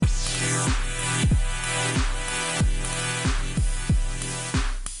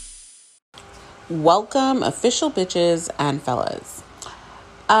Welcome, official bitches and fellas.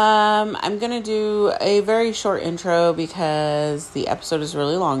 I'm going to do a very short intro because the episode is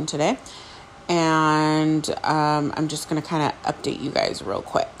really long today. And I'm just going to kind of update you guys real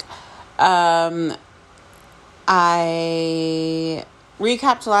quick. I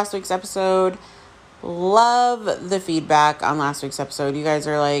recapped last week's episode. Love the feedback on last week's episode. You guys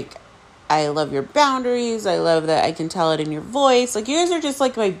are like, I love your boundaries. I love that I can tell it in your voice. Like, you guys are just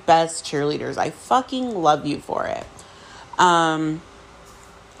like my best cheerleaders. I fucking love you for it.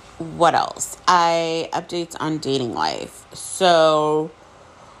 What else? Updates on dating life. So,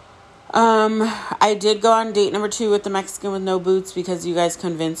 I did go on date number 2 with the Mexican with no boots because you guys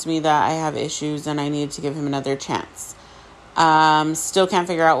convinced me that I have issues and I needed to give him another chance. Still can't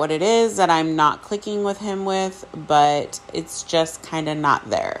figure out what it is that I'm not clicking with him with, but it's just kind of not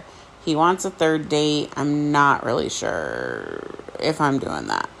there. He wants a third date. I'm not really sure if I'm doing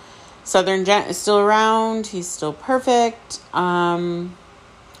that. Southern Gent is still around. He's still perfect. Yeah,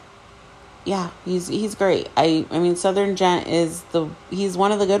 he's great. I mean, Southern Gent he's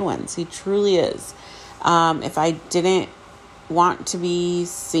one of the good ones. He truly is. If I didn't want to be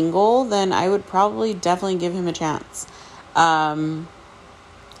single, then I would probably definitely give him a chance. And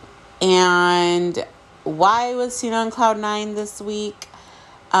why was Tina on cloud 9 this week?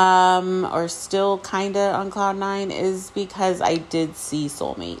 Or still kind of on cloud 9 is because I did see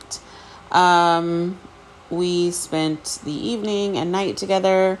Soulmate. We spent the evening and night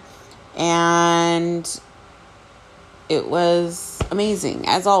together and it was amazing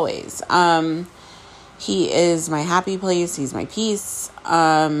as always. He is my happy place. He's my peace.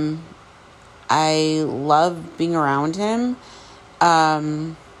 I love being around him.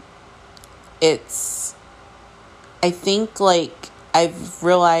 I think I've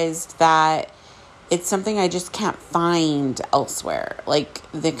realized that it's something I just can't find elsewhere. Like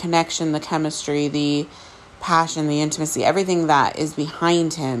the connection, the chemistry, the passion, the intimacy, everything that is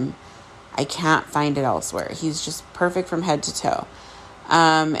behind him, I can't find it elsewhere. He's just perfect from head to toe.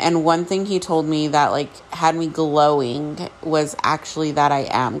 And one thing he told me that had me glowing was actually that I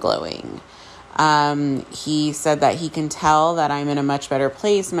am glowing. He said that he can tell that I'm in a much better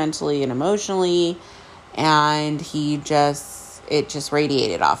place mentally and emotionally, and it just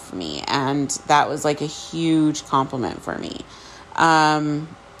radiated off of me. And that was a huge compliment for me.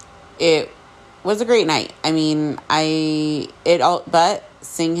 It was a great night. I mean, but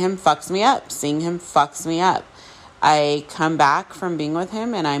seeing him fucks me up. I come back from being with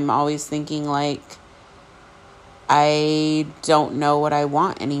him and I'm always thinking I don't know what I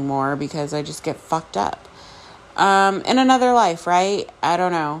want anymore because I just get fucked up. In another life, right? I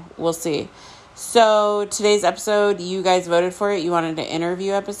don't know. We'll see. So today's episode, you guys voted for it. You wanted an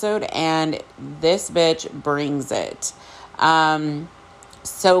interview episode, and this bitch brings it.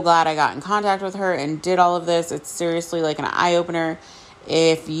 So glad I got in contact with her and did all of this. It's seriously an eye-opener.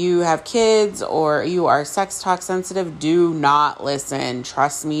 If you have kids or you are sex talk sensitive, do not listen.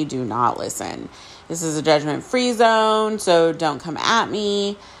 Trust me, do not listen. This is a judgment-free zone, so don't come at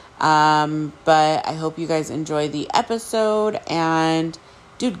me. But I hope you guys enjoy the episode, and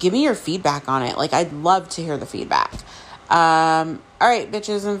dude, give me your feedback on it. I'd love to hear the feedback. All right,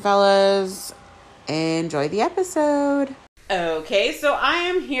 bitches and fellas, enjoy the episode. Okay, so I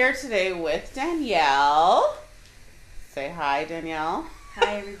am here today with Danielle. Say hi, Danielle.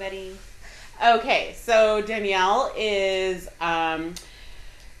 Hi, everybody. Okay, so Danielle is,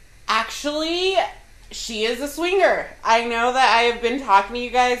 actually, she is a swinger. I know that I have been talking to you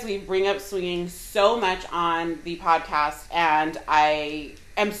guys. We bring up swinging so much on the podcast, and I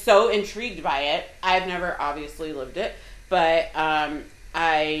am so intrigued by it. I've never obviously lived it, but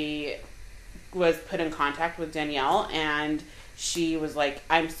I was put in contact with Danielle, and she was like,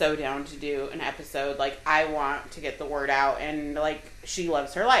 I'm so down to do an episode. I want to get the word out, and she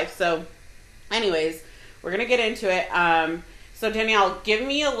loves her life. So anyways, we're going to get into it. So Danielle, give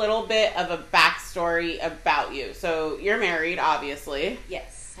me a little bit of a backstory about you. So you're married, obviously.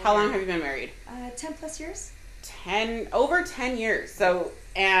 Yes. How long have you been married? 10 plus years. Over 10 years. So,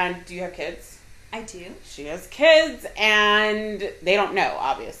 and do you have kids? I do. She has kids, and they don't know,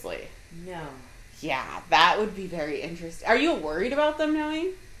 obviously. No. Yeah, that would be very interesting. Are you worried about them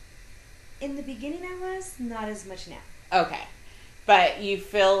knowing? In the beginning I was, not as much now. Okay. But you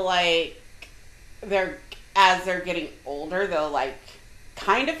feel like as they're getting older, they'll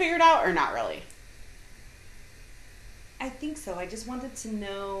kind of figure it out, or not really? I think so. I just wanted to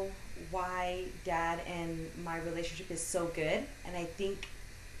know why Dad and my relationship is so good, and I think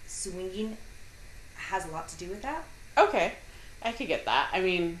swinging has a lot to do with that. Okay. I could get that. I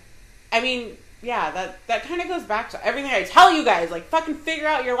mean, yeah, that kind of goes back to everything I tell you guys. Like, fucking figure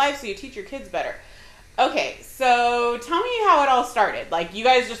out your life so you teach your kids better. Okay, so tell me how it all started. Like, you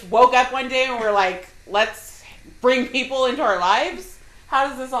guys just woke up one day and were like, let's bring people into our lives? How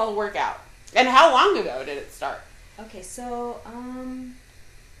does this all work out? And how long ago did it start? Okay, so,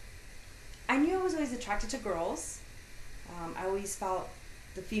 I knew I was always attracted to girls. I always felt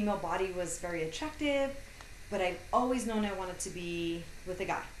the female body was very attractive, but I've always known I wanted to be with a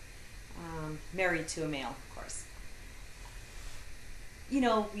guy. Married to a male, of course. You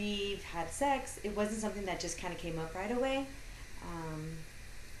know, we've had sex. It wasn't something that just kind of came up right away.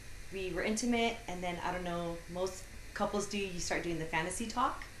 We were intimate, and then, I don't know, most couples do, you start doing the fantasy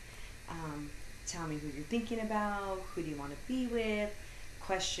talk. Tell me who you're thinking about, who do you want to be with,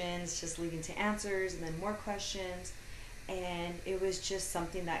 questions just leading to answers, and then more questions. And it was just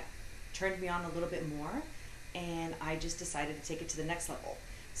something that turned me on a little bit more, and I just decided to take it to the next level.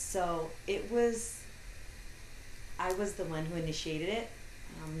 So I was the one who initiated it,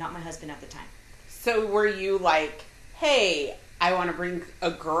 not my husband at the time. So were you like, hey, I want to bring a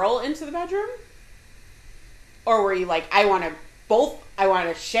girl into the bedroom? Or were you like, I want to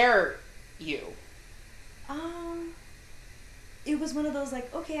share you? It was one of those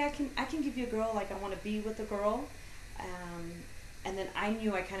like, okay, I can give you a girl, like I want to be with a girl. And then I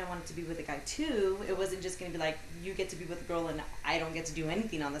knew I kind of wanted to be with a guy too. It wasn't just going to be like, you get to be with a girl and I don't get to do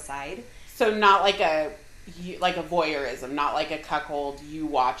anything on the side. So not like a voyeurism, not like a cuckold, you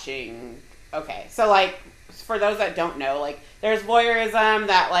watching. Okay. So like, for those that don't know, like there's voyeurism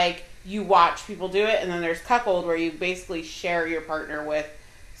that like you watch people do it, and then there's cuckold where you basically share your partner with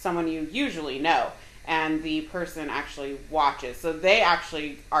someone you usually know, and the person actually watches. So they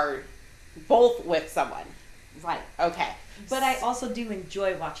actually are both with someone. Right. Okay. But I also do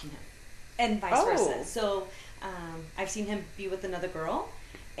enjoy watching him, and vice versa. So I've seen him be with another girl,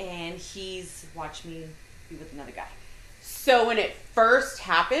 and he's watched me be with another guy. So when it first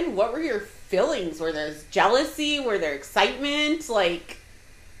happened, what were your feelings? Were there jealousy? Were there excitement? Like,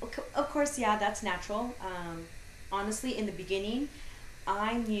 of course, yeah, that's natural. Honestly, in the beginning,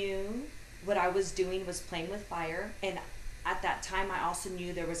 I knew what I was doing was playing with fire, and at that time, I also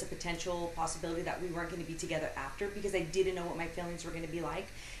knew there was a potential possibility that we weren't going to be together after, because I didn't know what my feelings were going to be like.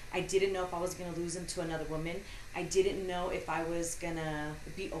 I didn't know if I was going to lose him to another woman. I didn't know if I was going to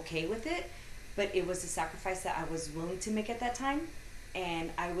be okay with it, but it was a sacrifice that I was willing to make at that time,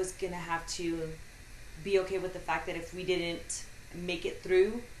 and I was going to have to be okay with the fact that if we didn't make it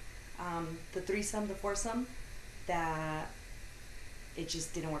through the threesome, the foursome, that it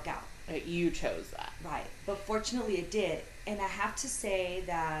just didn't work out. You chose that. Right. But fortunately it did. And I have to say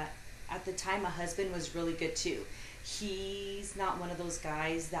that at the time my husband was really good too. He's not one of those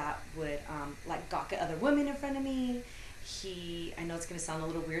guys that would like gawk at other women in front of me. I know it's going to sound a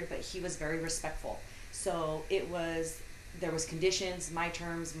little weird, but he was very respectful. So there was conditions, my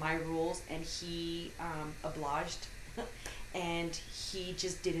terms, my rules, and he obliged and he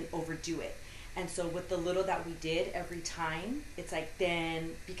just didn't overdo it. And so with the little that we did every time, it's like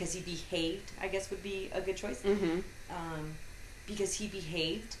then, because he behaved, I guess would be a good choice. Mm-hmm. Because he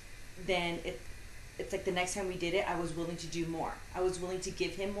behaved, then it's like the next time we did it, I was willing to do more. I was willing to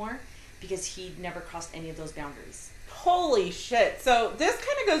give him more because he'd never crossed any of those boundaries. Holy shit. So this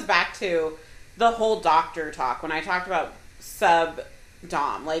kind of goes back to the whole doctor talk when I talked about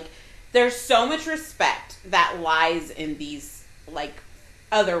sub-dom. Like, there's so much respect that lies in these, like,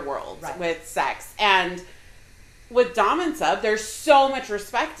 other worlds with sex, and with dom and sub there's so much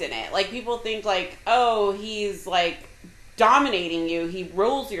respect in it. Like, people think like, oh, he's like dominating you, he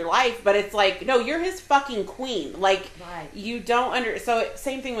rules your life, but it's like, no, you're his fucking queen. Like, you don't so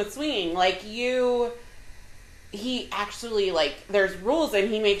same thing with swinging. Like, he actually, like, there's rules, and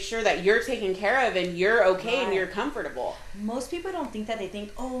he makes sure that you're taken care of and you're okay and you're comfortable. Most people don't think that. They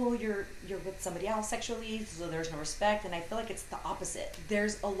think, oh, you're with somebody else sexually, so there's no respect. And I feel like it's the opposite.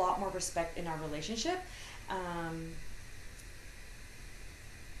 There's a lot more respect in our relationship.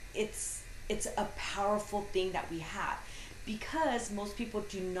 It's a powerful thing that we have, because most people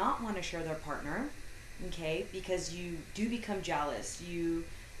do not want to share their partner, okay? Because you do become jealous. You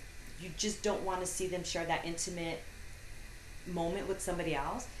just don't want to see them share that intimate moment with somebody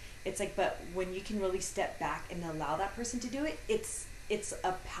else. It's like, but when you can really step back and allow that person to do it, it's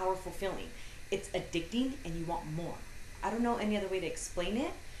a powerful feeling. It's addicting, and you want more. I don't know any other way to explain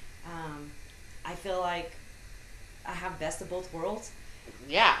it. I feel like I have best of both worlds.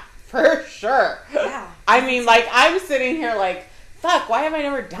 Yeah, for sure. Yeah. I mean, like, I'm sitting here like, fuck, why have I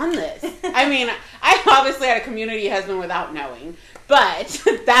never done this? I mean, I obviously had a community husband without knowing, but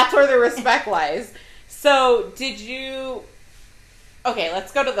that's where the respect lies. So, did you Okay,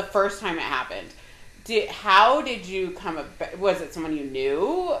 let's go to the first time it happened. How did you come about? Was it someone you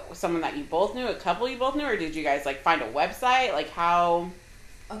knew? Someone that you both knew? A couple you both knew? Or did you guys, like, find a website? Like, how?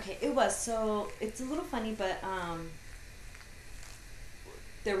 Okay, it was. So, it's a little funny, but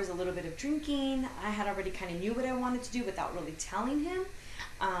there was a little bit of drinking. I had already kind of knew what I wanted to do without really telling him.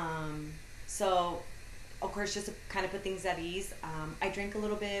 So, of course, just to kind of put things at ease, I drank a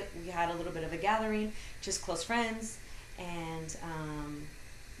little bit. We had a little bit of a gathering, just close friends. And,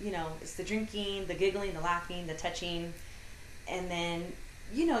 you know, it's the drinking, the giggling, the laughing, the touching. And then,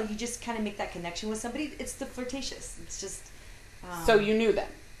 you know, you just kind of make that connection with somebody. It's the flirtatious. It's just... So you knew them?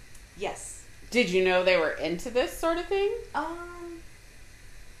 Yes. Did you know they were into this sort of thing?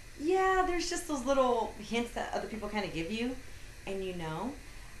 Yeah, there's just those little hints that other people kind of give you. And you know,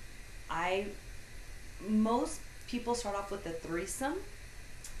 most people start off with a threesome,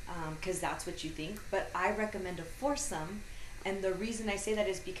 because that's what you think. But I recommend a foursome. And the reason I say that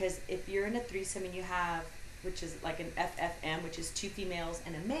is because if you're in a threesome and you have, which is like an FFM, which is 2 females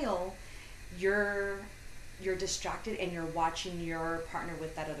and a male, you're distracted and you're watching your partner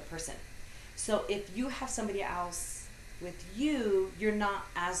with that other person. So if you have somebody else with you, you're not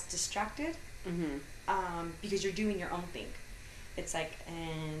as distracted, because you're doing your own thing. It's like,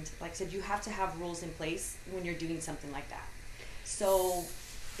 and like I said, you have to have rules in place when you're doing something like that. So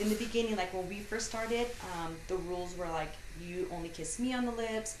in the beginning, like when we first started, the rules were like, you only kiss me on the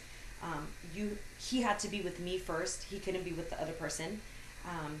lips. He had to be with me first. He couldn't be with the other person.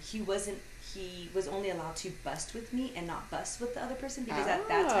 He was only allowed to bust with me and not bust with the other person, because at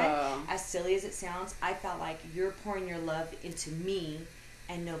that time, as silly as it sounds, I felt like you're pouring your love into me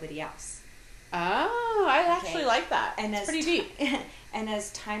and nobody else. Oh, I actually like that. And it's pretty deep. And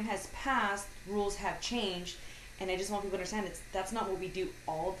as time has passed, rules have changed, and I just want people to understand that's not what we do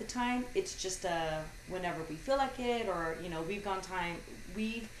all the time. It's just whenever we feel like it, or you know,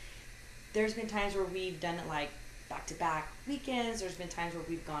 there's been times where we've done it like back-to-back weekends. There's been times where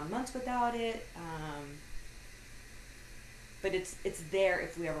we've gone months without it, but it's there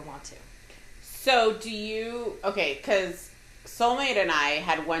if we ever want to. So do you, okay, because Soulmate and I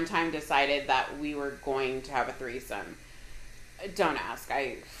had one time decided that we were going to have a threesome. Don't ask,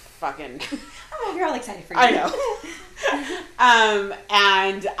 I fucking... Oh, you're all excited for you. I know.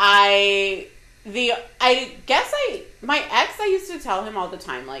 And I guess my ex, I used to tell him all the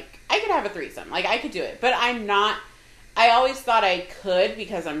time, like, I could have a threesome. Like, I could do it. But I always thought I could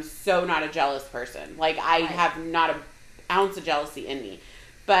because I'm so not a jealous person. Like, I have not an ounce of jealousy in me.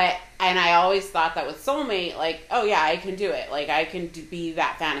 And I always thought that with Soulmate, like, oh yeah, I can do it. Like, I can be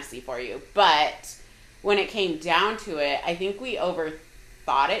that fantasy for you. But when it came down to it, I think we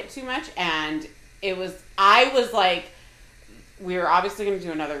overthought it too much. And I was like, we were obviously going to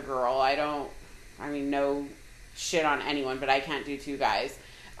do another girl. No shit on anyone, but I can't do 2 guys.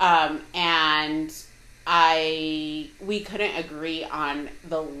 And we couldn't agree on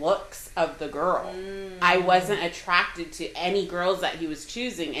the looks of the girl. I wasn't attracted to any girls that he was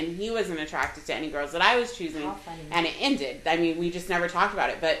choosing, and he wasn't attracted to any girls that I was choosing. How funny. And it ended. I mean, we just never talked about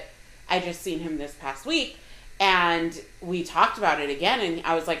it, but I just seen him this past week, and we talked about it again, and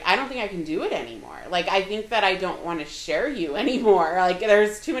I was like, I don't think I can do it anymore. Like, I think that I don't want to share you anymore. Like,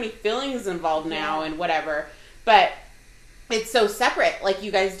 there's too many feelings involved now and whatever. But it's so separate. Like,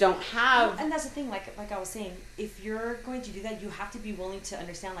 you guys don't have... And that's the thing, like I was saying, if you're going to do that, you have to be willing to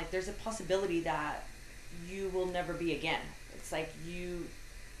understand, like, there's a possibility that you will never be again. It's like you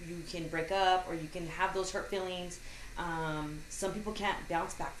can break up, or you can have those hurt feelings. Some people can't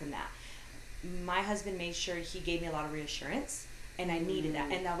bounce back from that. My husband made sure he gave me a lot of reassurance, and I needed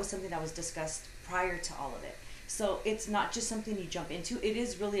that. And that was something that was discussed prior to all of it. So it's not just something you jump into. It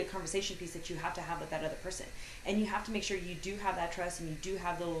is really a conversation piece that you have to have with that other person. And you have to make sure you do have that trust, and you do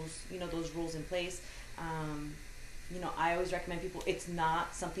have those, those rules in place. I always recommend people, it's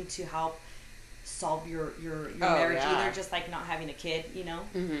not something to help solve your marriage either, just like not having a kid,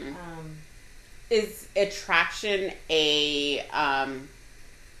 Is attraction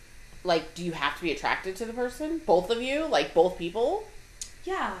do you have to be attracted to the person? Both of you? Like, both people?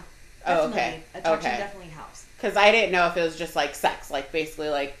 Yeah. Definitely. Oh, okay. Attraction definitely helps. Because I didn't know if it was just, like, sex. Like, basically,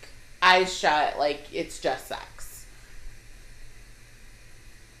 like, eyes shut, like, it's just sex.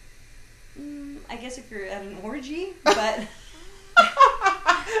 I guess if you're at an orgy, but...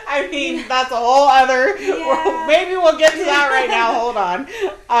 I mean, that's a whole other... Yeah. Maybe we'll get to that right now. Hold on.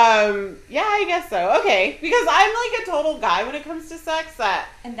 Yeah, I guess so. Okay. Because I'm, like, a total guy when it comes to sex that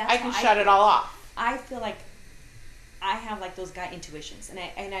I can shut it all off. I feel like I have, like, those guy intuitions.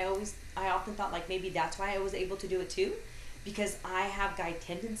 And I often thought, like, maybe that's why I was able to do it, too. Because I have guy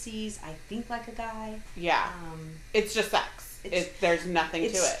tendencies. I think like a guy. Yeah. It's just sex. there's nothing to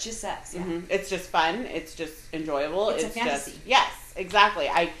it. It's just sex. Yeah. It's just fun. It's just enjoyable. It's a fantasy. Just, yes, exactly.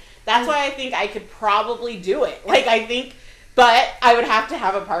 That's why I think I could probably do it. Like, I think, but I would have to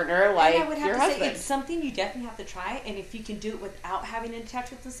have a partner like and I would have your to husband. say it's something you definitely have to try, and if you can do it without having an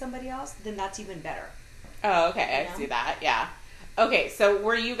attachment to somebody else, then that's even better. Oh, okay. I see that. Yeah. Okay, so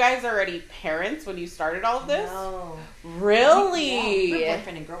were you guys already parents when you started all of this? No. Really? Yeah, we were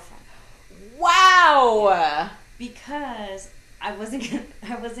boyfriend and girlfriend. Wow. Yeah. Because I wasn't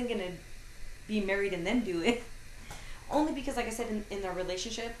gonna be married and then do it. Only because, like I said, in our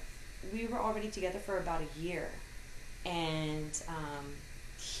relationship, we were already together for about a year, and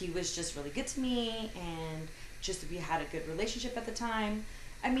he was just really good to me, and just we had a good relationship at the time.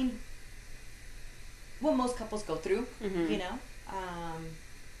 I mean, what most couples go through, you know.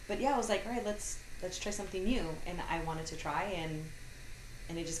 But yeah, I was like, all right, let's try something new, and I wanted to try, and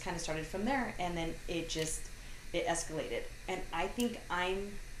it just kind of started from there, and then it escalated, and I think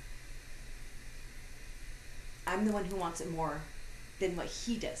I'm the one who wants it more than what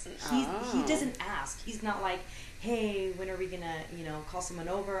he does. He doesn't ask. He's not like, hey, when are we gonna, call someone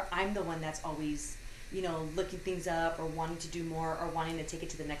over? I'm the one that's always, looking things up or wanting to do more or wanting to take it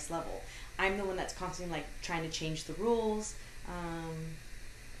to the next level. I'm the one that's constantly like trying to change the rules.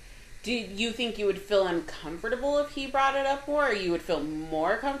 Do you think you would feel uncomfortable if he brought it up more, or you would feel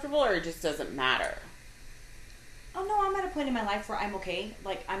more comfortable, or it just doesn't matter? Oh no, I'm at a point in my life where I'm okay.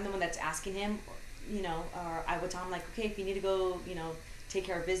 Like, I'm the one that's asking him, or I would tell him, like, okay, if you need to go, take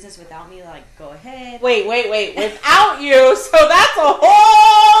care of business without me, like, go ahead. Wait. Without you? So that's a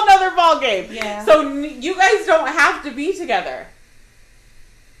whole nother ballgame. Yeah. So you guys don't have to be together.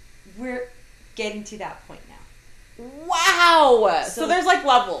 We're getting to that point now. Wow. So there's like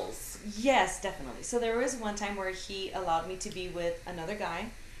levels. Yes, definitely. So there was one time where he allowed me to be with another guy,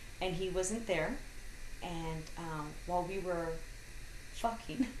 and he wasn't there. And while we were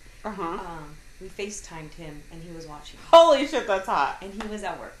fucking, we FaceTimed him, and he was watching. Holy shit, that's hot. And he was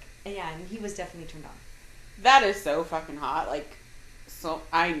at work. And yeah, and he was definitely turned on. That is so fucking hot. Like, so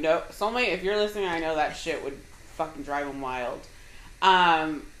I know, soulmate, if you're listening, I know that shit would fucking drive him wild.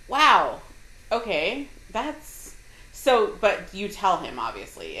 Wow. Okay. That's, so, but you tell him,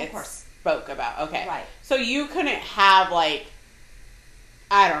 obviously. Of course. Spoke about, okay. Right. So you couldn't have, like,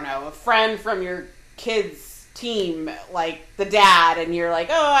 I don't know, a friend from your kid's team, like the dad, and you're like,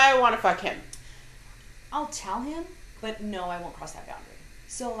 oh, I want to fuck him. I'll tell him, but no, I won't cross that boundary.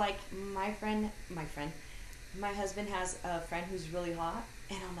 So, like, my husband has a friend who's really hot,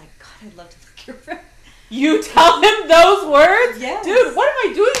 and I'm like, God, I'd love to fuck your friend. You tell him those words? Yes. Dude, what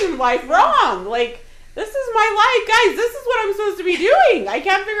am I doing in life wrong? Like, this is my life. Guys, this is what I'm supposed to be doing. I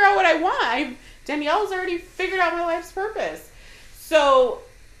can't figure out what I want. Danielle's already figured out my life's purpose. So,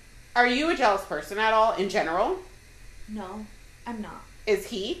 are you a jealous person at all, in general? No, I'm not. Is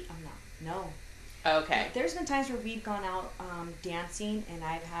he? I'm not. No. Okay. There's been times where we've gone out dancing, and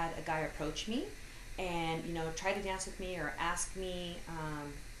I've had a guy approach me and, try to dance with me or ask me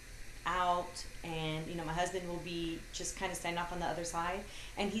out, and, my husband will be just kind of standing off on the other side,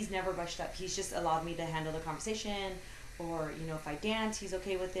 and he's never rushed up. He's just allowed me to handle the conversation, or, if I dance, he's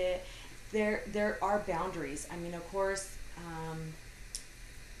okay with it. There are boundaries. I mean, of course,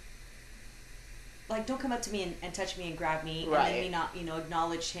 like, don't come up to me and touch me and grab me, right, and then me not,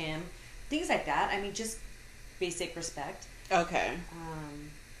 acknowledge him. Things like that. I mean, just basic respect. Okay.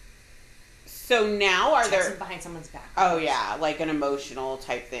 So now are there... behind someone's back. Oh, yeah. Like an emotional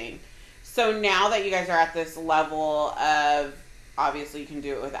type thing. So now that you guys are at this level of... Obviously, you can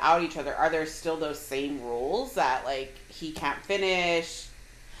do it without each other. Are there still those same rules that, like, he can't finish?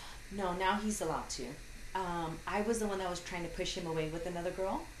 No, now he's allowed to. I was the one that was trying to push him away with another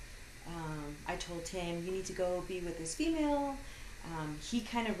girl. I told him, you need to go be with this female. He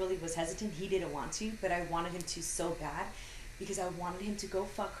kind of really was hesitant. He didn't want to, but I wanted him to so bad, because I wanted him to go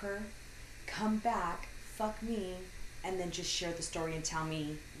fuck her, come back, fuck me, and then just share the story and tell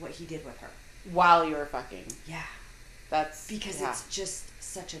me what he did with her. While you were fucking. Yeah. That's... Because it's just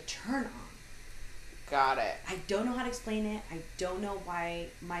such a turn on. Got it. I don't know how to explain it. I don't know why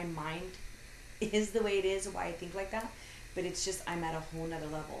my mind is the way it is, why I think like that, but it's just, I'm at a whole nother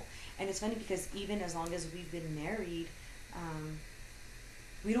level. And it's funny because even as long as we've been married,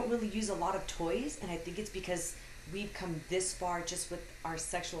 we don't really use a lot of toys, and I think it's because we've come this far just with our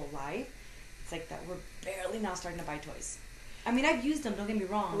sexual life. It's like that we're barely now starting to buy toys. I mean, I've used them, don't get me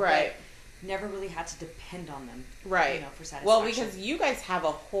wrong. Right. But never really had to depend on them. Right. For satisfaction. Well, because you guys have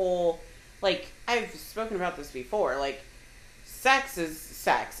a whole, like, I've spoken about this before, like, sex is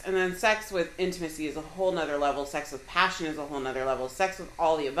sex, and then sex with intimacy is a whole nother level, sex with passion is a whole nother level, sex with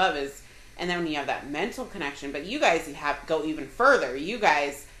all the above is And then when you have that mental connection, but you guys go even further. You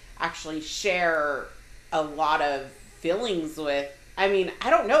guys actually share a lot of feelings with, I mean, I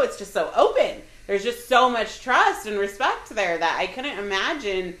don't know, it's just so open. There's just so much trust and respect there that I couldn't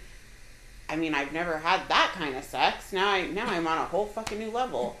imagine. I mean, I've never had that kind of sex. Now I'm on a whole fucking new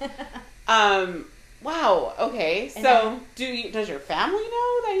level. Wow. Okay. So does your family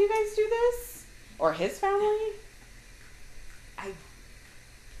know that you guys do this, or his family?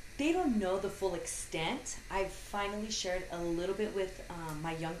 They don't know the full extent. I've finally shared a little bit with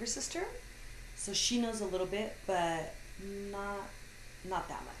my younger sister, so she knows a little bit, but not that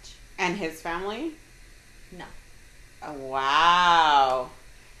much. And his family? No. Oh, wow.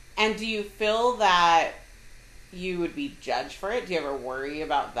 And do you feel that you would be judged for it? Do you ever worry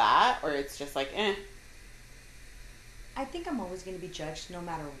about that? Or it's just like, eh? I think I'm always going to be judged no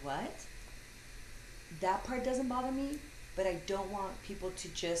matter what. That part doesn't bother me, but I don't want people to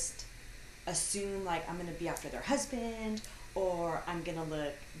just assume like I'm going to be after their husband or I'm going to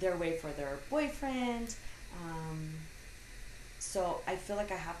look their way for their boyfriend. So I feel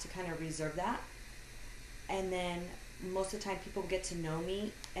like I have to kind of reserve that. And then most of the time people get to know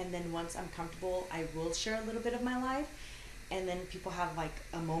me, and then once I'm comfortable, I will share a little bit of my life. And then people have like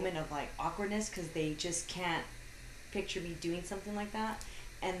a moment of like awkwardness because they just can't picture me doing something like that.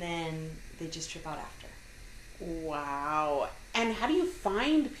 And then they just trip out after. Wow. And how do you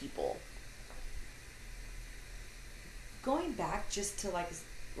find people? Going back just to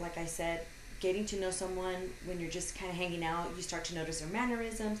like I said, getting to know someone when you're just kind of hanging out, you start to notice their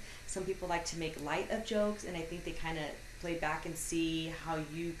mannerisms. Some people like to make light of jokes, and I think they kind of play back and see how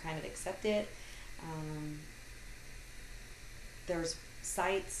you kind of accept it. There's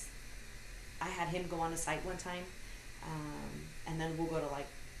sites. I had him go on a site one time, and then we'll go to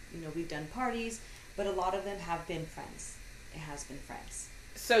we've done parties, but a lot of them have been friends. It has been friends.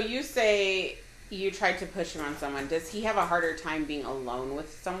 So you say you tried to push him on someone. Does he have a harder time being alone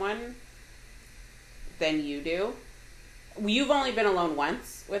with someone than you do? You've only been alone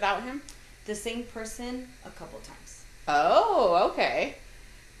once without him? The same person a couple times. Oh, okay.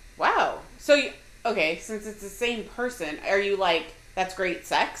 Wow. So, since it's the same person, are you like, that's great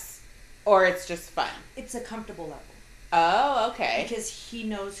sex? Or it's just fun? It's a comfortable level. Oh, okay. Because he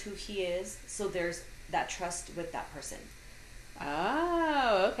knows who he is, so there's that trust with that person.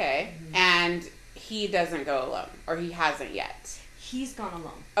 Oh, okay. Mm-hmm. And he doesn't go alone, or he hasn't yet? He's gone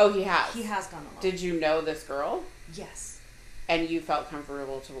alone. Oh, he has? He has gone alone. Did you know this girl? Yes. And you felt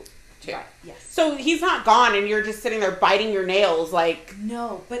comfortable too? Right, yes. So he's not gone and you're just sitting there biting your nails like...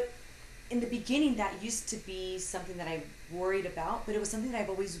 No, but in the beginning that used to be something that I worried about, but it was something that I've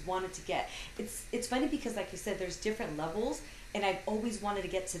always wanted to get. It's funny because like you said, there's different levels, and I've always wanted to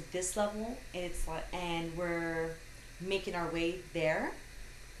get to this level, and it's like, and we're making our way there.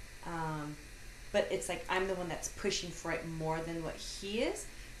 But it's like I'm the one that's pushing for it more than what he is.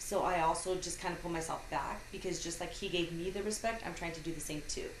 So I also just kind of pull myself back, because just like he gave me the respect, I'm trying to do the same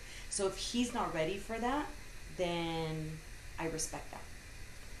too. So if he's not ready for that, then I respect that.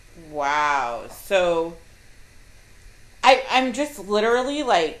 Wow. So I'm just literally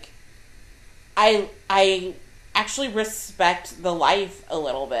like, I actually respect the life a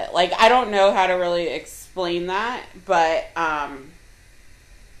little bit. Like, I don't know how to really explain that, but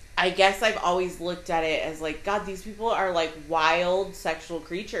I guess I've always looked at it as like, God, these people are like wild sexual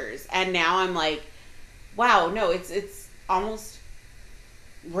creatures. And now I'm like, wow, no, it's almost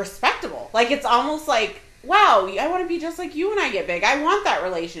respectable. Like, it's almost like, wow, I want to be just like you when I get big. I want that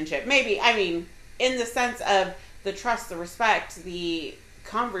relationship. Maybe, I mean, in the sense of the trust, the respect, the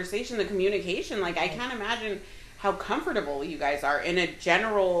conversation, the communication. Like, I can't imagine how comfortable you guys are in a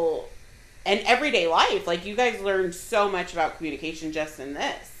general and everyday life. Like, you guys learned so much about communication just in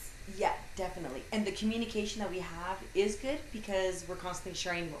this. Yeah, definitely. And the communication that we have is good because we're constantly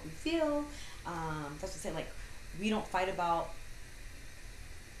sharing what we feel. That's what I'm saying. Like, we don't fight about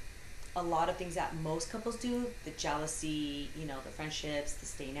a lot of things that most couples do. The jealousy, the friendships, the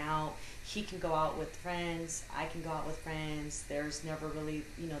staying out. He can go out with friends. I can go out with friends. There's never really,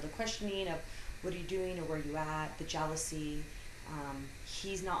 the questioning of what are you doing or where are you at, the jealousy.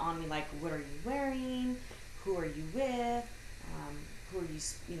 He's not on me like, what are you wearing? Who are you with? Who are you,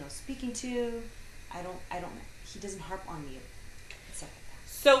 speaking to? He doesn't harp on you. It's like that.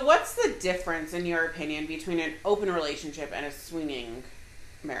 So what's the difference, in your opinion, between an open relationship and a swinging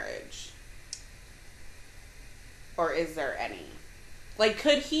marriage? Or is there any? Like,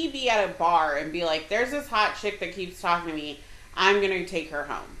 could he be at a bar and be like, there's this hot chick that keeps talking to me, I'm going to take her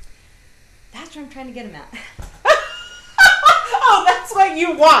home? That's what I'm trying to get him at. Oh, that's what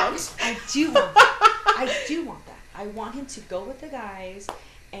you want. I do want that. I want him to go with the guys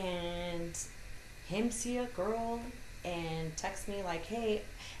and him see a girl and text me like, hey,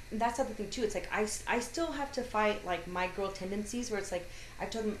 that's the other thing too. It's like I still have to fight like my girl tendencies where it's like I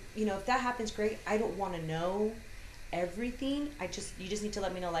told him, you know, if that happens, great. I don't want to know everything. You just need to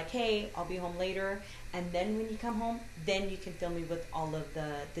let me know like, hey, I'll be home later, and then when you come home, then you can fill me with all of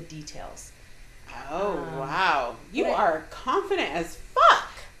the details. Oh, wow. You are confident as fuck.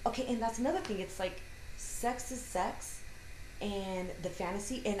 Okay, and that's another thing. It's like sex is sex and the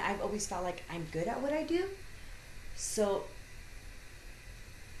fantasy, and I've always felt like I'm good at what I do. So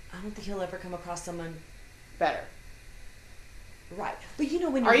I don't think he'll ever come across someone better. Right. But you know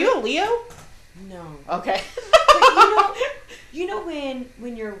when Are you a Leo? No. Okay. But you know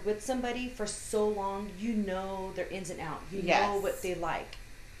when you're with somebody for so long, you know their ins and outs. You know what they like.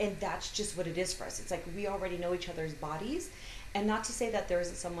 And that's just what it is for us. It's like we already know each other's bodies. And not to say that there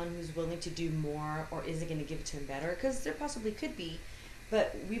isn't someone who's willing to do more or isn't going to give it to him better, because there possibly could be.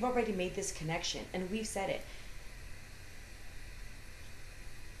 But we've already made this connection, and we've said it.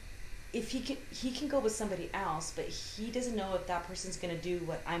 If he can go with somebody else, but he doesn't know if that person's going to do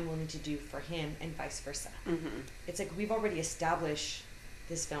what I'm willing to do for him, and vice versa. Mm-hmm. It's like we've already established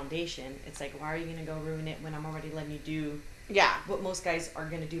this foundation. It's like, why are you going to go ruin it when I'm already letting you do what most guys are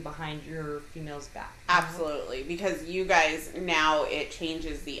going to do behind your female's back? Absolutely. Because you guys, now it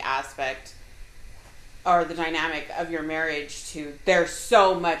changes the aspect or the dynamic of your marriage to there's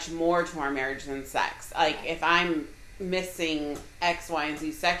so much more to our marriage than sex. Like, if I'm missing X, Y, and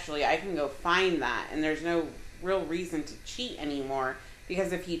Z sexually, I can go find that, and there's no real reason to cheat anymore,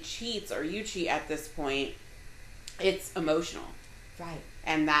 because if he cheats or you cheat at this point, it's emotional. Right.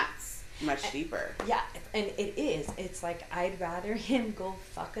 And that's much deeper. Yeah, and it is. It's like I'd rather him go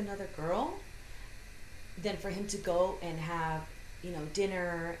fuck another girl than for him to go and have, you know,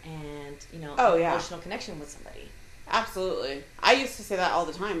 dinner and, you know, emotional connection with somebody. Absolutely. I used to say that all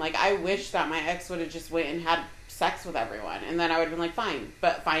the time. Like, I wish that my ex would have just went and had sex with everyone, and then I would have been like, fine.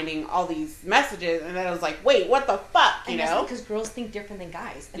 But finding all these messages, and then I was like, wait, what the fuck, you know? Because girls think different than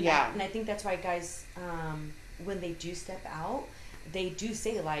guys. And and I think that's why guys, when they do step out, they do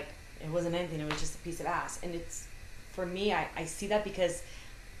say, like, it wasn't anything, it was just a piece of ass. And it's, for me, I see that because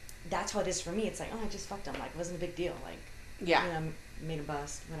that's how it is for me. It's like, oh, I just fucked him. Like, it wasn't a big deal. Like, you know, made a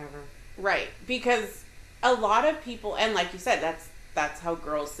bust, whatever. Right. Because a lot of people, and like you said, that's how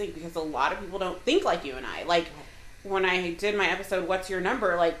girls think, because a lot of people don't think like you and I. Like, when I did my episode, What's Your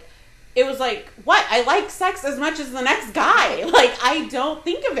Number? Like, it was like, what? I like sex as much as the next guy. Like, I don't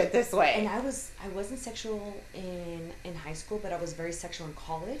think of it this way. And I wasn't sexual in high school, but I was very sexual in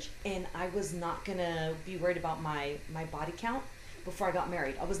college. And I was not going to be worried about my body count before I got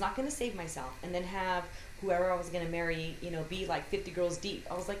married. I was not going to save myself and then have whoever I was going to marry, you know, be like 50 girls deep.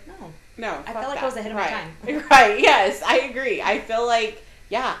 I was like, no. I felt like I was ahead of my time. Right, yes, I agree. I feel like,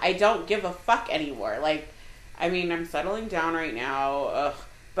 I don't give a fuck anymore. Like, I mean, I'm settling down right now,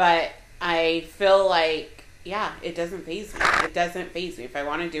 but I feel like, it doesn't faze me. It doesn't faze me. If I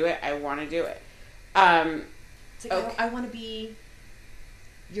want to do it, I want to do it. It's like, I want to be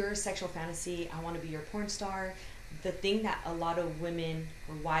your sexual fantasy. I want to be your porn star. The thing that a lot of women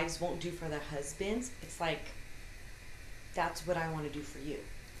or wives won't do for their husbands, it's like, that's what I want to do for you.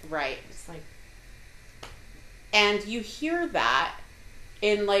 Right. It's like, and you hear that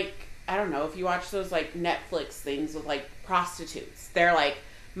in, like, I don't know, if you watch those, like, Netflix things with, like, prostitutes. They're like,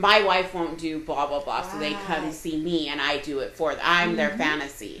 my wife won't do blah, blah, blah, so they come see me and I do it for them. I'm their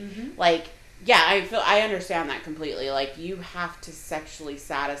fantasy. Mm-hmm. Like, I understand that completely. Like, you have to sexually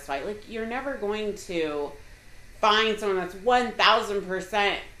satisfy. Like, you're never going to find someone that's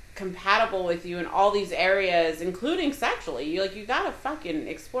 1,000% compatible with you in all these areas, including sexually. You gotta fucking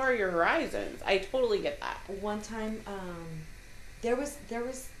explore your horizons. I totally get that. One time, there was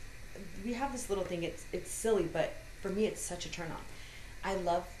we have this little thing. It's silly, but for me, it's such a turn on. I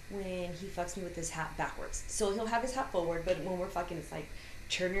love when he fucks me with his hat backwards. So he'll have his hat forward, but when we're fucking, it's like,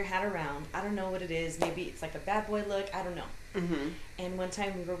 turn your hat around. I don't know what it is. Maybe it's like a bad boy look. I don't know. Mm-hmm. And one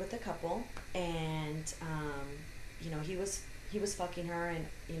time we were with a couple, and you know, he was fucking her, and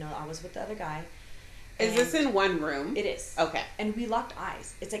you know, I was with the other guy. Is this in one room? It is. Okay. And we locked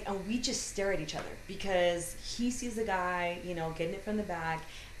eyes. It's like, and we just stare at each other because he sees the guy, you know, getting it from the back,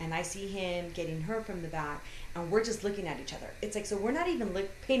 and I see him getting her from the back, and we're just looking at each other. It's like, so we're not even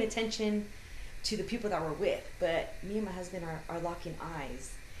paying attention to the people that we're with, but me and my husband are locking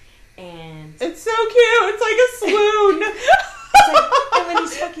eyes. And it's so cute. It's like a swoon. It's like, and when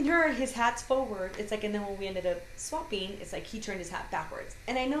he's fucking her, his hat's forward. It's like, and then when we ended up swapping, it's like he turned his hat backwards.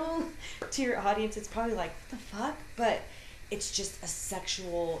 And I know to your audience, it's probably like, what the fuck? But it's just a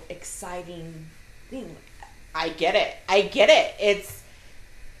sexual, exciting thing. I get it. It's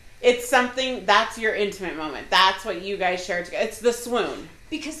It's something, that's your intimate moment. That's what you guys share together. It's the swoon.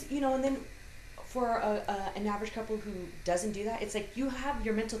 Because, and then for an average couple who doesn't do that, it's like you have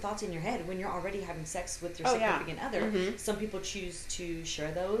your mental thoughts in your head when you're already having sex with your significant other. Mm-hmm. Some people choose to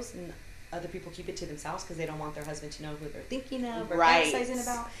share those, and other people keep it to themselves because they don't want their husband to know who they're thinking of or fantasizing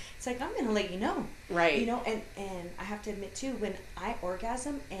about. It's like, I'm going to let you know. Right. And I have to admit, too, when I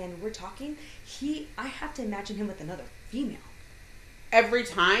orgasm and we're talking, I have to imagine him with another female. Every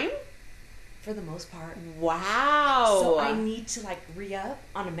time? For the most part. Wow. So I need to, re-up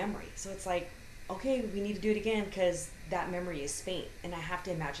on a memory. So it's like, okay, we need to do it again because that memory is faint. And I have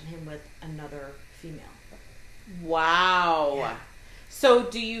to imagine him with another female. Wow. Yeah. So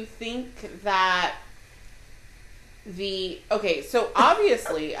do you think that so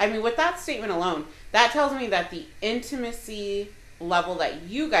obviously, I mean, with that statement alone, that tells me that the intimacy level that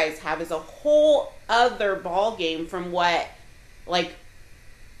you guys have is a whole other ball game from what,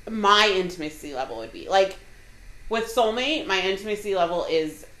 my intimacy level would be. With Soulmate, my intimacy level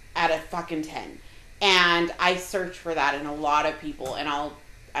is at a fucking 10. And I search for that in a lot of people, and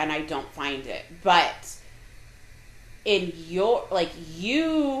I don't find it. But in your,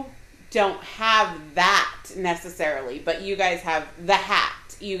 you don't have that necessarily, but you guys have the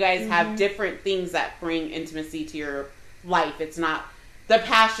hat. You guys have different things that bring intimacy to your life. It's not the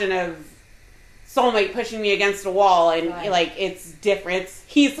passion of Soulmate pushing me against a wall and it's different.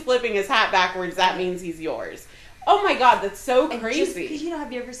 He's flipping his hat backwards. That means he's yours. Oh my God, that's so crazy. Because,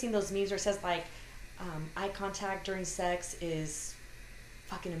 have you ever seen those memes where it says eye contact during sex is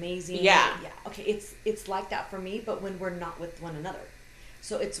fucking amazing? Yeah. Yeah. Okay, it's like that for me, but when we're not with one another.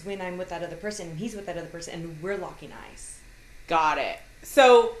 So it's when I'm with that other person and he's with that other person and we're locking eyes. Got it.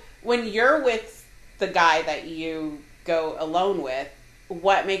 So when you're with the guy that you go alone with,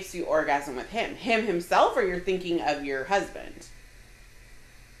 what makes you orgasm with him? Him himself, or you're thinking of your husband?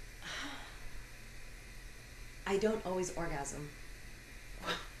 I don't always orgasm.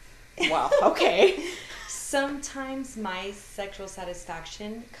 Well, okay. Sometimes my sexual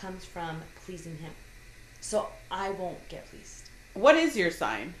satisfaction comes from pleasing him. So I won't get pleased. What is your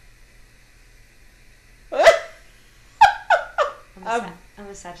sign? I'm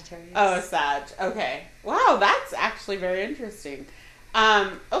a Sagittarius. Oh, a Sag. Okay. Wow, that's actually very interesting.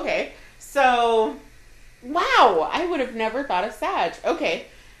 Okay. So, wow, I would have never thought of Sag. Okay.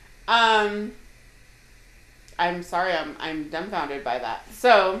 I'm sorry, I'm dumbfounded by that.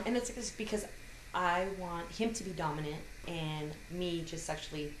 So, and it's because I want him to be dominant and me just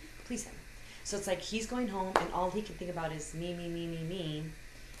sexually please him. So it's like he's going home and all he can think about is me,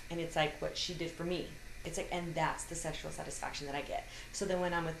 and it's like what she did for me. It's like, and that's the sexual satisfaction that I get. So then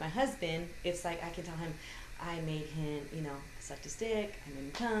when I'm with my husband, it's like I can tell him I made him, I sucked his dick, I made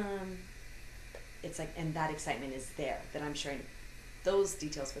him come. It's like, and that excitement is there that I'm sharing those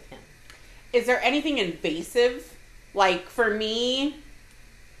details with him. Is there anything invasive? For me,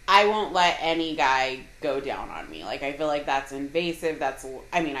 I won't let any guy go down on me. I feel like that's invasive.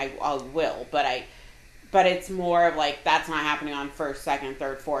 I will, but it's more of that's not happening on first, second,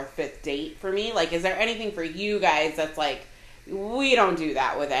 third, fourth, fifth date for me. Is there anything for you guys that's we don't do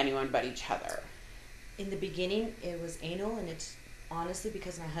that with anyone but each other? In the beginning, it was anal, and it's honestly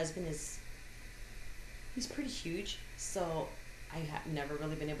because my husband he's pretty huge, so I have never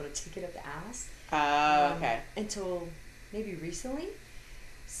really been able to take it up the ass. Okay. Until maybe recently.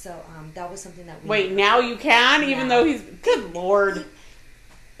 So that was something that we... Wait, now you can? Even though he's... Good Lord.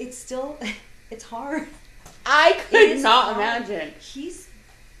 It's still... It's hard. I could not imagine. He's...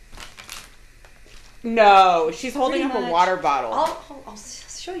 No, she's holding up a water bottle. I'll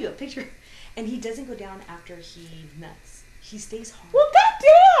show you a picture. And he doesn't go down after he nuts. He stays hard. Well,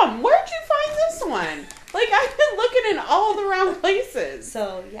 goddamn! Where'd you find this one? I've been looking in all the wrong places.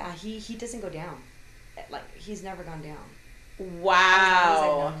 So, yeah, he doesn't go down. He's never gone down. Wow. As long as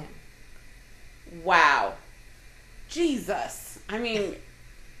I've known him. Wow. Jesus. I mean,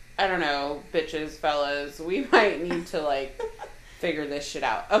 I don't know, bitches, fellas. We might need to, figure this shit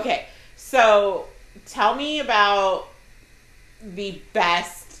out. Okay, so tell me about the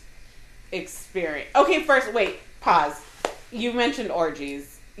best experience. Okay, first, wait, pause. You mentioned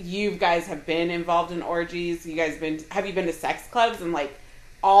orgies. You guys have been involved in orgies. Have you been to sex clubs and,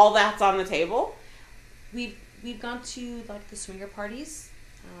 all that's on the table? We've gone to the swinger parties.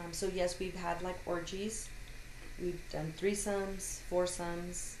 So yes, we've had orgies. We've done threesomes,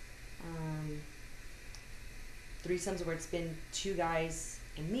 foursomes, threesomes where it's been two guys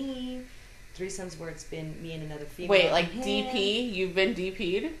and me. Threesomes where it's been me and another female. Wait, DP? You've been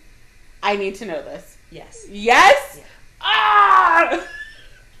DP'd? I need to know this. Yes. Yes? Yeah. Ah!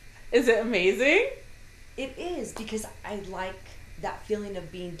 Is it amazing? It is, because I like that feeling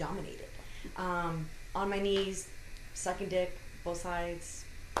of being dominated. On my knees, sucking dick, both sides.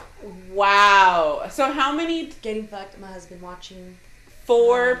 Wow. So how many? Getting fucked, my husband watching.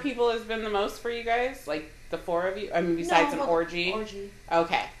 4 people has been the most for you guys? Like, the 4 of you? I mean, besides an orgy? Orgy.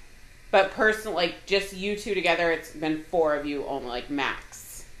 Okay. But personal, like, just you 2 together, it's been 4 of you only, like,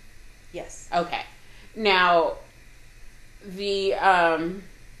 max. Yes. Okay. Now, the,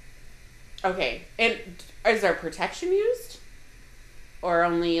 okay. And is there protection used? Or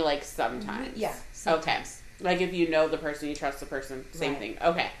only, like, sometimes? Yeah, sometimes. Okay. Like, if you know the person, you trust the person, same Right. thing.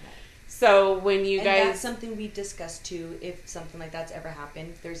 Okay. Right. So, when you guys... And that's something we discuss, too, if something like that's ever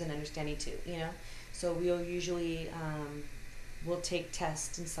happened. There's an understanding, too, you know? So, we'll usually, we'll take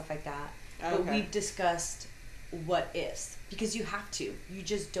tests and stuff like that. Okay. But we've discussed what ifs. Because you have to. You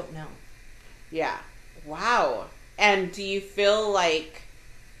just don't know. Yeah. Wow. And do you feel like...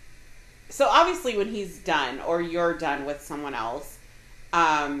 So, obviously, when he's done, or you're done with someone else...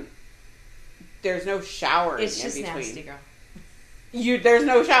 there's no showering it's just in between. Nasty, girl. There's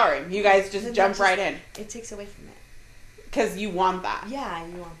no showering. You guys just jump right in. It takes away from it. Because you want that. Yeah,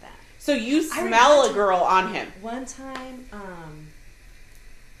 you want that. So you smell a girl on him. One time,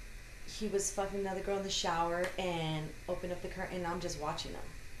 he was fucking another girl in the shower and opened up the curtain and I'm just watching him.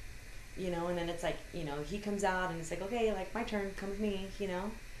 You know, and then it's like, you know, he comes out and it's like, okay, like my turn, come with me, you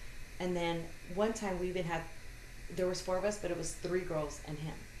know. And then one time we even had, there was 4 of us, but it was 3 girls and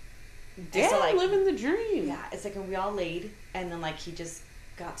him. Damn, so, like, living the dream. Yeah, it's like, and we all laid, and then, like, he just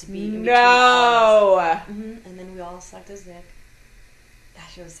got to be in no. And then we all sucked his dick. That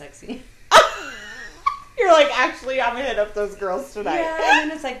shit was sexy. You're like, actually, I'm gonna hit up those girls tonight. Yeah, and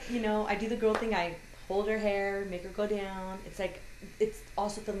then it's like, you know, I do the girl thing. I hold her hair, make her go down. It's like, it's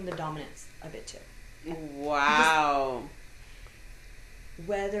also feeling the dominance of it, too. Wow. Because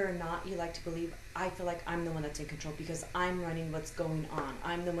whether or not you like to believe, I feel like I'm the one that's in control because I'm running what's going on.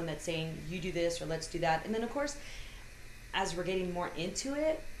 I'm the one that's saying, you do this or let's do that. And then, of course, as we're getting more into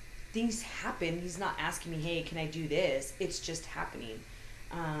it, things happen. He's not asking me, hey, can I do this? It's just happening.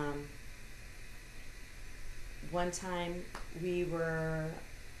 One time we were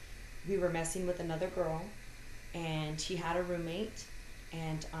messing with another girl, and she had a roommate,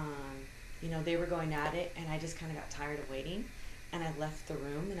 and, you know, they were going at it, and I just kind of got tired of waiting. And I left the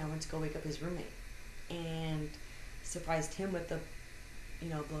room, and I went to go wake up his roommate. And surprised him with the, you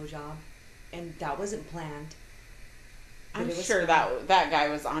know, blowjob. And that wasn't planned. I'm sure that guy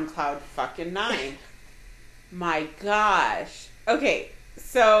was on cloud fucking 9. My gosh. Okay,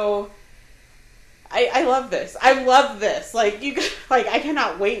 so... I love this. I love this. Like, I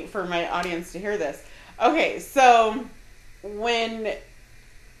cannot wait for my audience to hear this. Okay, so... When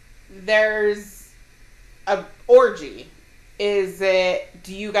there's a orgy...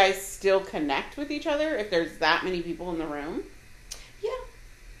 do you guys still connect with each other if there's that many people in the room? Yeah.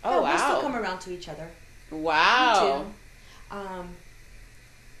 Oh, wow. We still come around to each other. Wow. Me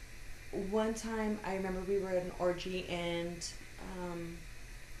too. One time, I remember we were at an orgy, and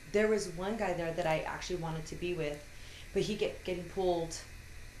there was one guy there that I actually wanted to be with, but he getting pulled,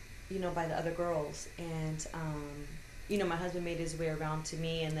 you know, by the other girls. And, you know, my husband made his way around to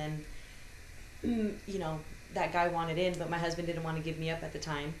me, and then, you know, that guy wanted in, but my husband didn't want to give me up at the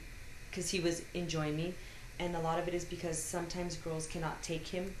time because he was enjoying me. And a lot of it is because sometimes girls cannot take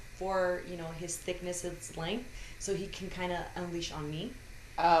him for, you know, his thickness, his length, so he can kind of unleash on me.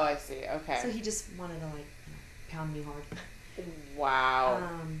 Oh, I see. Okay. So he just wanted to, like, you know, pound me hard. Wow. I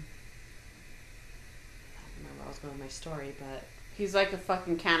don't remember where I was going with my story, but... He's like a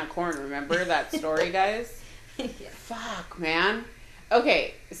fucking can of corn, remember that story, guys? Yeah. Fuck, man.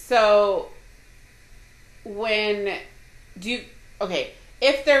 Okay, so...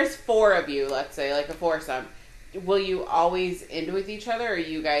 if there's 4 of you, let's say, like a foursome, will you always end with each other, or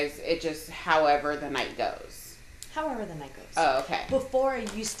you guys, it just however the night goes? However the night goes. Oh, okay. Before,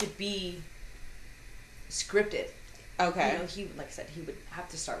 it used to be scripted. Okay. You know, he, like I said, he would have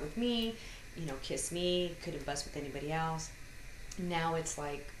to start with me, you know, kiss me, couldn't bust with anybody else. Now it's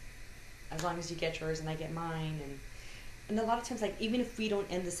like, as long as you get yours and I get mine, and a lot of times, like, even if we don't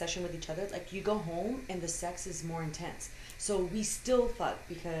end the session with each other, like, you go home and the sex is more intense. So we still fuck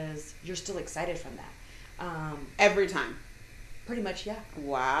because you're still excited from that. Every time? Pretty much, yeah.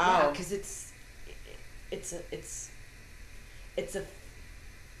 Wow. Yeah, because it's a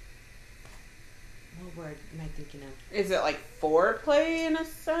what word am I thinking of? Is it like foreplay in a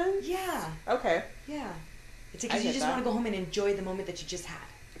sense? Yeah. Okay. Yeah. It's because you just want to go home and enjoy the moment that you just had.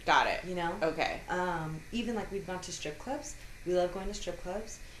 Got it. You know? Okay. Even like we've gone to strip clubs. We love going to strip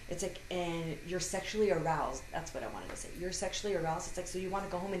clubs. It's like, and you're sexually aroused. That's what I wanted to say. You're sexually aroused. It's like, so you want to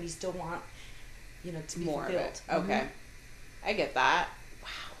go home and you still want, you know, to be more fulfilled. Of it. Okay. I get that.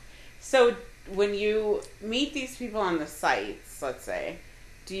 Wow. So when you meet these people on the sites, let's say,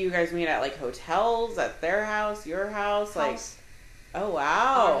 do you guys meet at like hotels, at their house, your house? Like, oh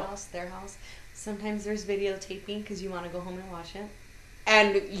wow. Our house, their house. Sometimes there's videotaping because you want to go home and watch it.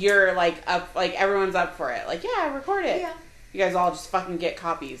 And you're like up, like everyone's up for it. Like, yeah, record it. Yeah. You guys all just fucking get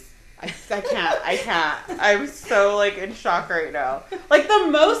copies. I can't. I'm so like in shock right now. Like the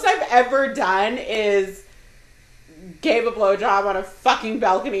most I've ever done is gave a blowjob on a fucking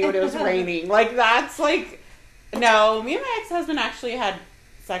balcony when it was raining. Like that's like, no. Me and my ex-husband actually had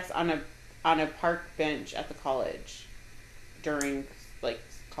sex on a park bench at the college during like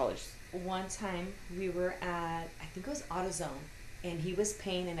college. One time we were at, I think it was AutoZone, and he was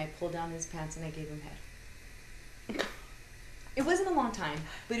peeing, and I pulled down his pants and I gave him head. It wasn't a long time,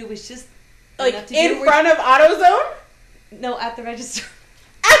 but it was just like in front of AutoZone. No, at the register.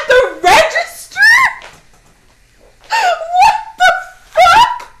 At the register? What the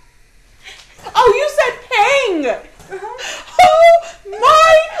fuck? Oh, you said pang. Uh-huh. Oh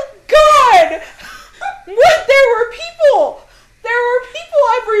my god! What? There were people. There were people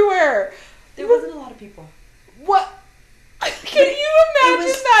everywhere. There wasn't a lot of people. What? Can you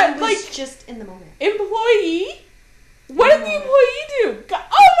imagine that? It was like just in the moment. Employee? What did the employee do? God,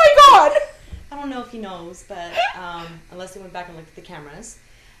 oh my god! I don't know if he knows, but unless they went back and looked at the cameras.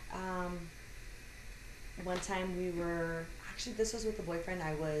 One time we were, actually this was with a boyfriend.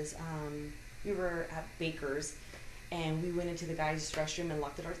 We were at Baker's, and we went into the guy's restroom and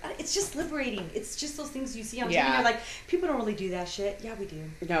locked the doors. It's just liberating. It's just those things you see on TV. Yeah. You're like, people don't really do that shit. Yeah, we do.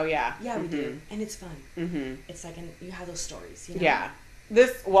 No, yeah. Yeah, we do. And it's fun. Mm-hmm. It's like, you have those stories, you know? Yeah.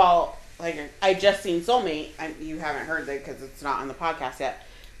 Like, I just seen Soulmate. You haven't heard it because it's not on the podcast yet.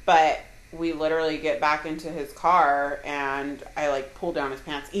 But we literally get back into his car, and I, like, pull down his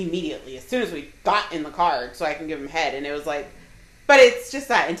pants immediately as soon as we got in the car so I can give him head. And it was like, but it's just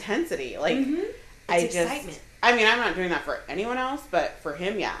that intensity. Like, It's excitement. I mean, I'm not doing that for anyone else, but for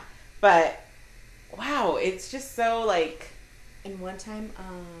him, yeah. But, wow, it's just so, like... And one time,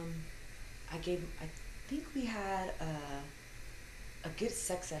 I think we had a good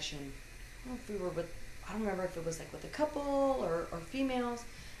sex session. I don't know if we were I don't remember if it was like with a couple or females.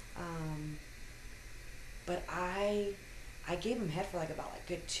 But I gave him head for like about like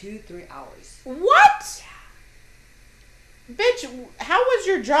good 2-3 hours. What? Yeah. Bitch, how was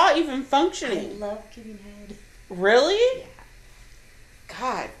your jaw even functioning? I love giving head. Really? Yeah.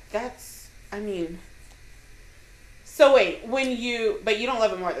 God, I mean... So wait, but you don't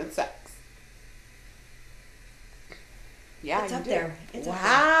love it more than sex? Yeah, it's up there. It's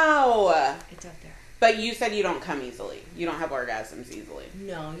wow. Up there. It's up there. But you said you don't come easily. You don't have orgasms easily.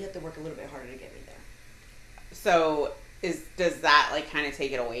 No, you have to work a little bit harder to get me there. So does that like kind of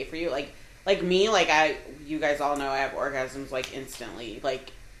take it away for you? Like me, you guys all know I have orgasms like instantly.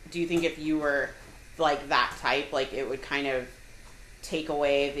 Like, do you think if you were like that type, like it would kind of take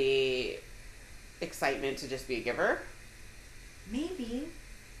away the excitement to just be a giver? Maybe.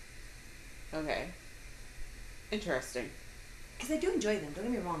 Okay. Interesting. Because I do enjoy them. Don't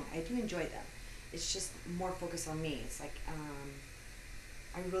get me wrong. I do enjoy them. It's just more focused on me. It's like,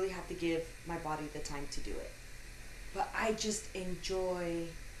 I really have to give my body the time to do it. But I just enjoy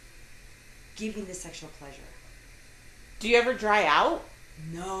giving the sexual pleasure. Do you ever dry out?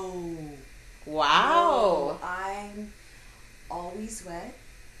 No. Wow. No, I'm always wet.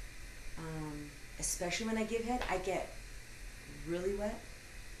 Especially when I give head, I get really wet.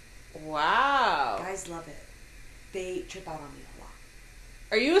 Wow. Guys love it. They trip out on me a lot.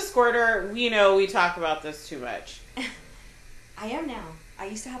 Are you a squirter? We talk about this too much. I am now. I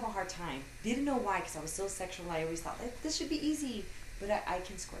used to have a hard time. Didn't know why, because I was so sexual. I always thought, like, this should be easy. But I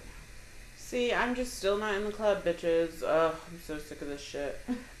can squirt now. See, I'm just still not in the club, bitches. Ugh, I'm so sick of this shit.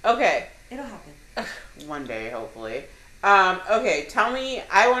 Okay. It'll happen. One day, hopefully. Okay, tell me,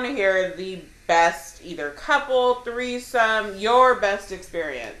 I want to hear the best, either couple, threesome, your best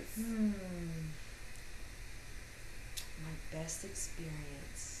experience. My best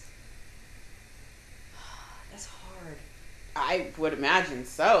experience. That's hard. I would imagine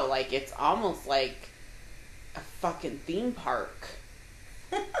so. Like, it's almost like a fucking theme park.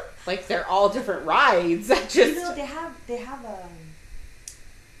 Like, they're all different rides. You know, they have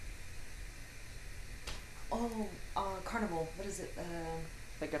carnival. What is it?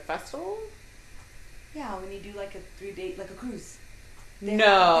 Like a festival? Yeah, when you do like a 3-day, like a cruise. No. They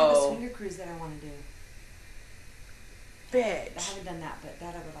have a swinger cruise that I want to do. Bitch. I haven't done that, but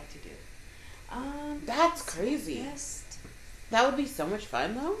that I would like to do. That's crazy. Best. That would be so much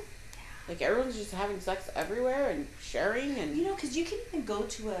fun, though. Yeah. Like, everyone's just having sex everywhere and sharing and... You know, because you can even go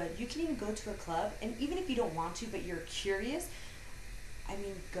to a club, and even if you don't want to, but you're curious, I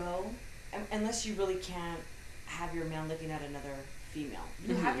mean, go, unless you really can't have your man looking at another female.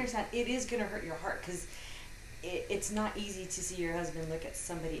 You have to understand, it is going to hurt your heart, because it's not easy to see your husband look at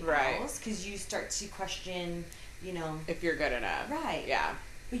somebody else, because you start to question, you know... If you're good enough. Right. Yeah.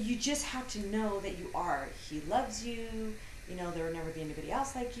 But you just have to know that you are. He loves you. You know, there will never be anybody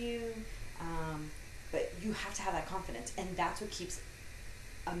else like you. But you have to have that confidence. And that's what keeps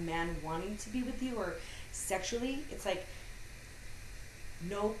a man wanting to be with you. Or sexually, it's like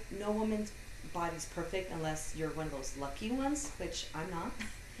no woman's body's perfect unless you're one of those lucky ones, which I'm not.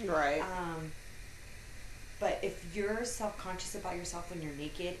 Right. But if you're self-conscious about yourself when you're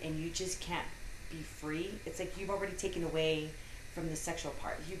naked and you just can't be free, it's like you've already taken away from the sexual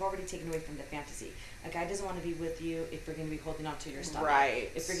part. You've already taken away from the fantasy. A guy doesn't want to be with you if you're going to be holding on to your stomach. Right.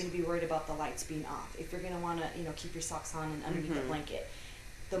 If you're going to be worried about the lights being off. If you're going to want to, you know, keep your socks on and underneath the blanket.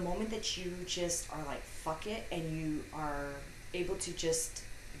 The moment that you just are like, fuck it, and you are able to just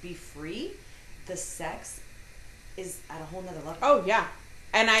be free, the sex is at a whole nother level. Oh, yeah.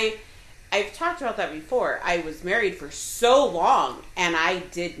 And I've talked about that before. I was married for so long, and I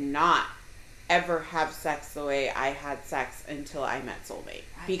did not ever have sex the way I had sex until I met Soulmate.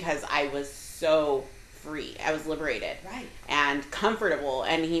 Right. Because I was so free. I was liberated. Right. And comfortable,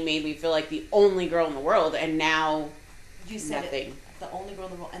 and he made me feel like the only girl in the world, and now you said nothing. The only girl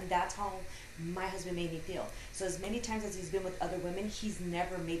in the world, and that's how my husband made me feel. So as many times as he's been with other women, he's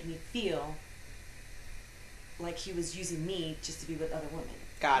never made me feel like he was using me just to be with other women.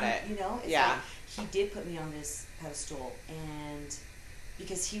 Got it. You know? It's like he did put me on this pedestal, and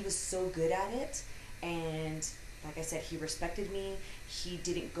because he was so good at it, and like I said, he respected me. He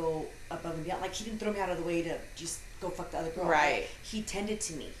didn't go above and beyond. Like, he didn't throw me out of the way to just go fuck the other girl. Right. Like, he tended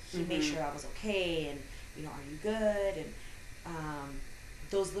to me. He made sure I was okay, and, you know, are you good? And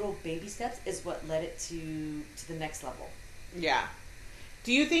those little baby steps is what led it to the next level. Yeah.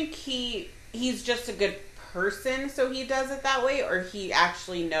 Do you think he's just a good person, so he does it that way, or he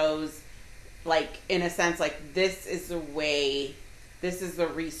actually knows, like, in a sense, like, this is the way, this is the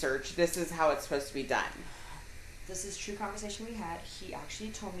research, this is how it's supposed to be done? This is true conversation we had. He actually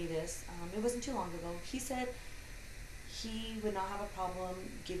told me this. It wasn't too long ago. He said he would not have a problem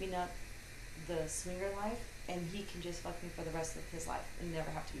giving up the swinger life, and he can just fuck me for the rest of his life and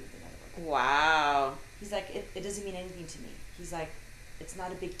never have to be with another woman. Wow. He's like, it doesn't mean anything to me. He's like, it's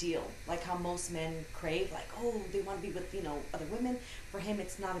not a big deal. Like how most men crave, like, oh, they want to be with, you know, other women. For him,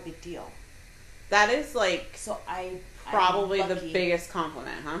 it's not a big deal. That is, like, so probably the biggest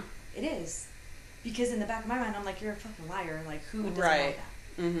compliment, huh? It is. Because in the back of my mind, I'm like, you're a fucking liar. Like, who doesn't right. want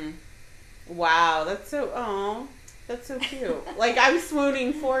that? Mm-hmm. Wow, that's so cute. Like, I'm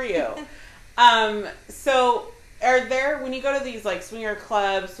swooning for you. So, are there, when you go to these, like, swinger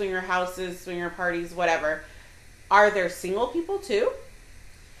clubs, swinger houses, swinger parties, whatever, are there single people, too?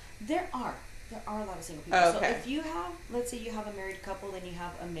 There are a lot of single people. Oh, okay. So if you have, let's say you have a married couple and you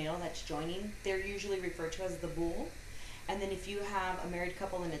have a male that's joining, they're usually referred to as the bull. And then if you have a married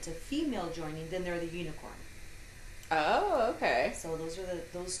couple and it's a female joining, then they're the unicorn. Oh, okay. So those are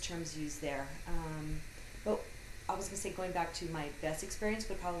those terms used there. But I was going to say, going back to my best experience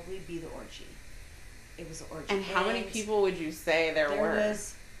would probably be the orgy. It was an orgy. And how many people would you say there were? There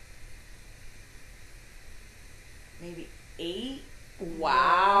was maybe 8.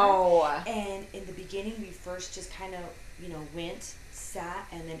 Wow. And in the beginning, we first just kind of, you know, went, sat,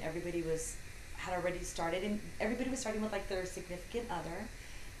 and then everybody had already started, and everybody was starting with, like, their significant other.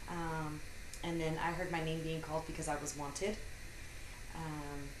 And then I heard my name being called because I was wanted.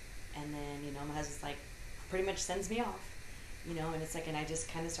 And then, you know, my husband's like, pretty much sends me off, you know, and it's like, and I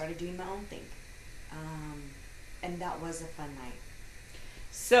just kind of started doing my own thing. And that was a fun night.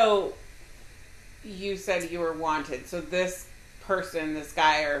 So, you said you were wanted. So this person, this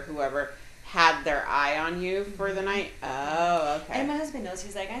guy or whoever, had their eye on you for the night? Oh, okay. And my husband knows.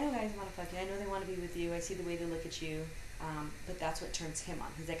 He's like, I know guys want to fuck you. I know they want to be with you. I see the way they look at you. But that's what turns him on.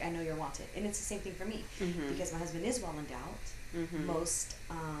 He's like, I know you're wanted. And it's the same thing for me. Because my husband is well endowed.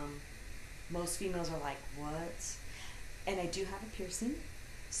 Most females are like, what? And I do have a piercing.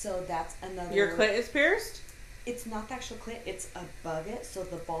 So that's another... Your clit is pierced? It's not the actual clit. It's above it. So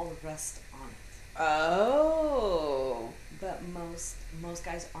the ball would rest on it. Oh. But most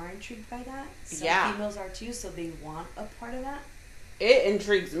guys are intrigued by that. Some females are too, so they want a part of that. It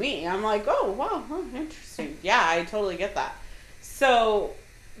intrigues me. I'm like, oh, wow, interesting. Yeah, I totally get that. So,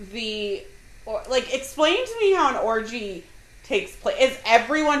 explain to me how an orgy takes place. Is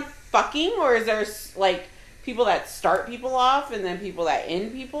everyone fucking, or is there, like, people that start people off and then people that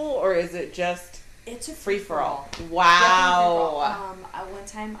end people, or is it just it's a free for all? Wow. One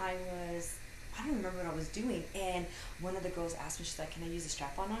time I don't remember what I was doing, and one of the girls asked me, she's like, "Can I use a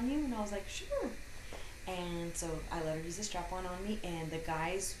strap-on on you?" And I was like, "Sure." And so I let her use a strap-on on me, and the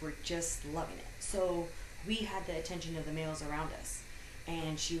guys were just loving it. So we had the attention of the males around us,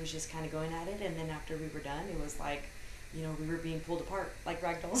 and she was just kind of going at it. And then after we were done, it was like, we were being pulled apart like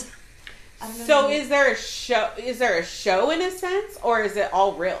ragdolls. I don't know. So is there a show? Is there a show in a sense, or is it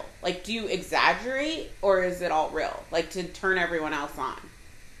all real? Like, do you exaggerate, or is it all real? Like to turn everyone else on,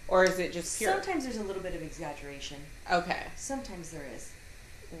 or is it just pure? Sometimes there's a little bit of exaggeration. Okay. Sometimes there is.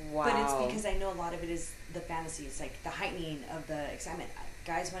 Wow. But it's because I know a lot of it is the fantasy. It's like the heightening of the excitement.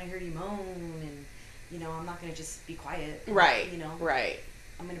 Guys want to hear you moan, and I'm not going to just be quiet. Right. Right.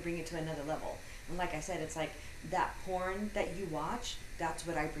 I'm going to bring it to another level. And like I said, it's like that porn that you watch. That's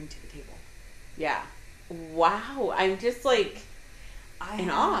what I bring to the table. Yeah. Wow. I'm just like in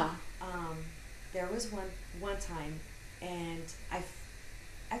awe. There was one time, and I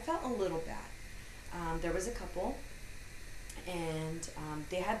felt a little bad. There was a couple. And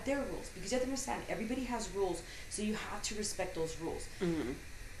they had their rules, because you have to understand, everybody has rules, so you have to respect those rules. Mm-hmm.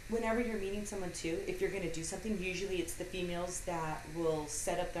 Whenever you're meeting someone too, if you're going to do something, usually it's the females that will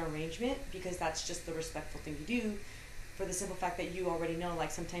set up the arrangement, because that's just the respectful thing to do, for the simple fact that you already know, like,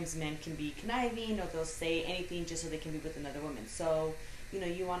 sometimes men can be conniving, or they'll say anything just so they can be with another woman. So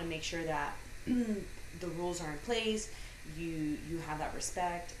you want to make sure that the rules are in place, you have that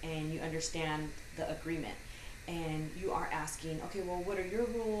respect, and you understand the agreement. And you are asking, okay, well, what are your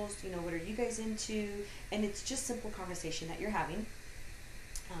rules? What are you guys into? And it's just simple conversation that you're having.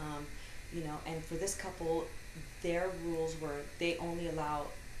 And for this couple, their rules were they only allow,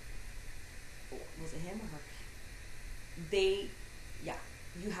 was it him or her?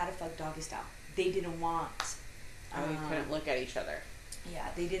 You had to fuck doggy style. They didn't want. You couldn't look at each other. Yeah,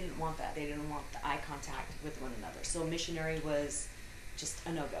 they didn't want that. They didn't want the eye contact with one another. So missionary was just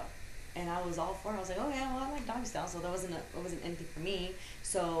a no-go. And I was all for it. I was like, oh yeah, well, I like doggy style, so it wasn't anything for me.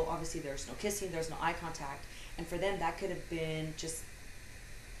 So obviously there's no kissing, there's no eye contact, and for them that could have been just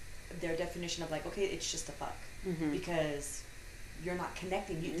their definition of like, okay, it's just a fuck, because you're not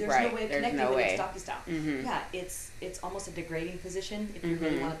connecting. There's no way of connecting when it's doggy style. Mm-hmm. Yeah, it's almost a degrading position if you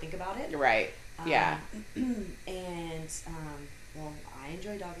really want to think about it. Right. Yeah. And well, I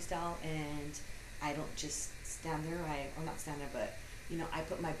enjoy doggy style, and I don't just stand there. Or not stand there, but I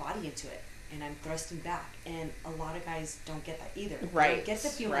put my body into it, and I'm thrusting back, and a lot of guys don't get that either. Right. They don't get the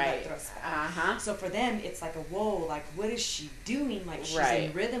feeling that thrust back. So for them, it's like a whoa, like what is she doing? Like she's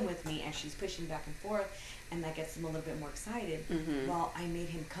in rhythm with me, and she's pushing back and forth, and that gets them a little bit more excited. Mm-hmm. Well, I made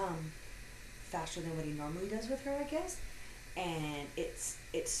him come faster than what he normally does with her, I guess, and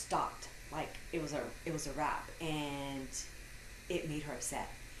it stopped. Like it was a wrap, and it made her upset,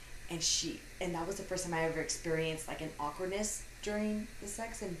 and that was the first time I ever experienced like an awkwardness during the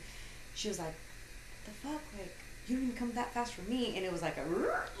sex, and she was like, what the fuck, like you didn't come that fast for me. And it was like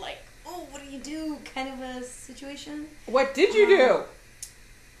oh, what do you do kind of a situation. What did you do?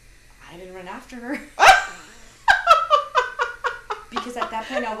 I didn't run after her. Because at that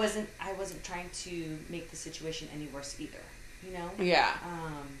point I wasn't trying to make the situation any worse either, Yeah.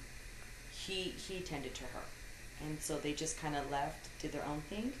 He tended to her, and so they just kind of left, did their own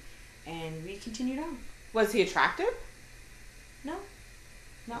thing, and we continued on. Was he attractive? No,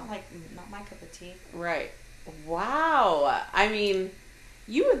 not my cup of tea. Right. Wow. I mean,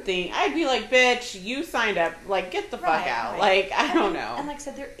 you would think I'd be like, bitch, you signed up. Like, get the fuck out. Right. Like, I don't know. And like I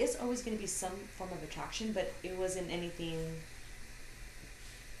said, there is always going to be some form of attraction, but it wasn't anything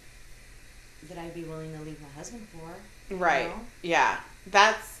that I'd be willing to leave my husband for. Right. Yeah.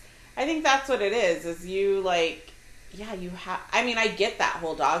 I think that's what it is. Is you like. Yeah, you have. I mean, I get that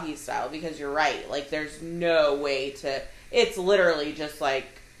whole doggy style, because you're right. Like, there's no way to. It's literally just like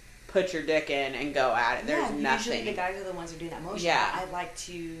put your dick in and go at it. There's nothing. Usually the guys are the ones who do that motion. Yeah. I like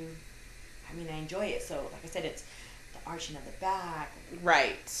to. I enjoy it. So, like I said, it's the arching of the back.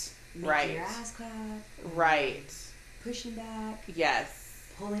 Right. Making your ass clap. Right. Pushing back. Yes.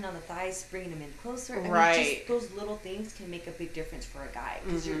 Pulling on the thighs, bringing them in closer. Right. Just those little things can make a big difference for a guy,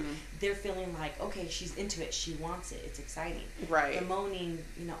 because they're feeling like, okay, she's into it, she wants it, it's exciting. Right. The moaning,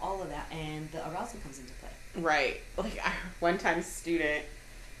 all of that, and the arousal comes into play. Right. Like, one time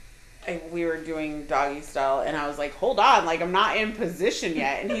we were doing doggy style, and I was like, hold on, like, I'm not in position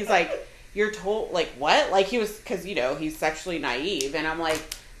yet. And he's like, you're told, like, what? Like, he was, because, he's sexually naive, and I'm like,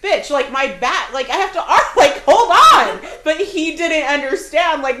 bitch, like, my back, like, I have to, like, hold on. But he didn't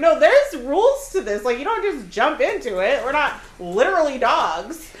understand, like, no, there's rules to this. Like, you don't just jump into it. We're not literally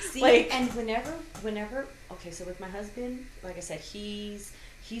dogs. See, like, and whenever, okay, so with my husband, like I said, he's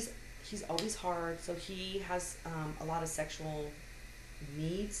always hard, so he has a lot of sexual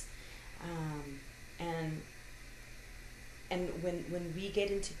needs, and when we get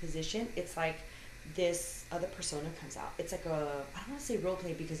into position, it's like this other persona comes out. It's like I don't want to say role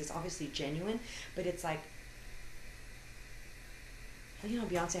play because it's obviously genuine, but it's like, you know,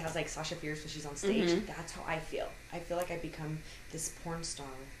 Beyonce has like Sasha Fierce when she's on stage. Mm-hmm. That's how I feel. I feel like I become this porn star,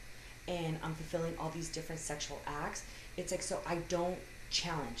 and I'm fulfilling all these different sexual acts. It's like, so I don't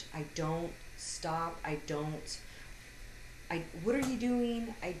challenge. I don't stop. What are you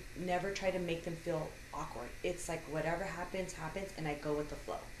doing? I never try to make them feel awkward. It's like whatever happens, and I go with the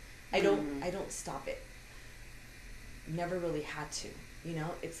flow. I don't stop it. Never really had to. You know,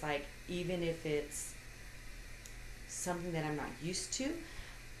 it's like, even if it's something that I'm not used to,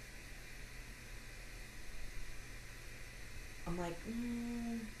 I'm like,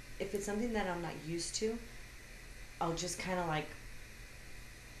 if it's something that I'm not used to, I'll just kind of like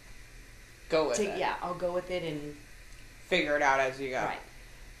go with it. Yeah, I'll go with it and figure it out as you go. Right.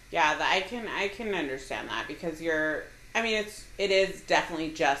 Yeah, I can understand that, because it is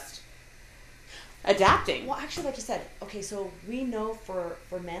definitely just adapting. Well, actually, like you said, okay, so we know for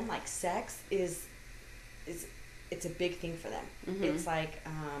men, like, sex is it's a big thing for them. Mm-hmm. It's like,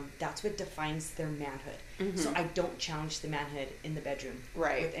 that's what defines their manhood. Mm-hmm. So I don't challenge the manhood in the bedroom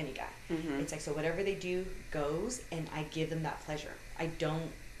with any guy. Mm-hmm. It's like, so whatever they do goes, and I give them that pleasure. I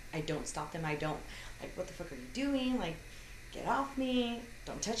don't stop them. I don't, like, what the fuck are you doing? Like, get off me.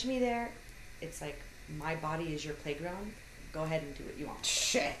 Don't touch me there. It's like, my body is your playground. Go ahead and do what you want.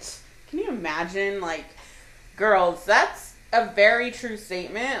 Shit. Can you imagine, like, girls, that's a very true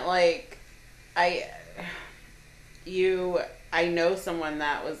statement. Like, I know someone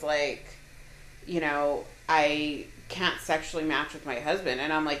that was like, you know, I can't sexually match with my husband.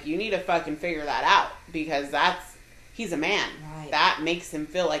 And I'm like, you need to fucking figure that out, because he's a man. Right. That makes him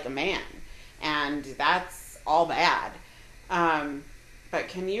feel like a man. And that's all bad. But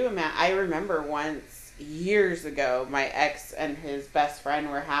can you imagine, I remember once, years ago, my ex and his best friend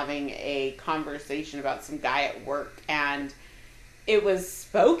were having a conversation about some guy at work, and it was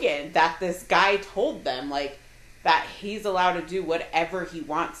spoken that this guy told them, like, that he's allowed to do whatever he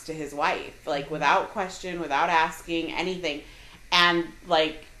wants to his wife, like, without question, without asking anything. And,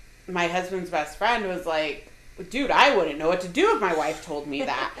 like, my husband's best friend was like, dude, I wouldn't know what to do if my wife told me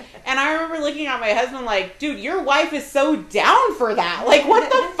that. And I remember looking at my husband like, dude, your wife is so down for that. Like, what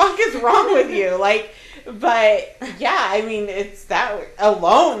the fuck is wrong with you? Like, but yeah, I mean, it's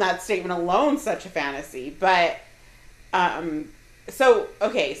that statement alone, such a fantasy. But, so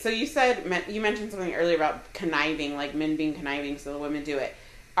you mentioned something earlier about conniving, like men being conniving so the women do it.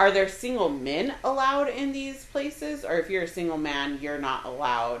 Are there single men allowed in these places? Or if you're a single man, you're not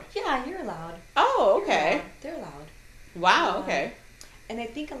allowed? Yeah, you're allowed. Oh, okay. Allowed. They're allowed. Wow, okay. And I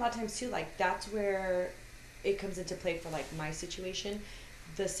think a lot of times, too, like, that's where it comes into play for, like, my situation.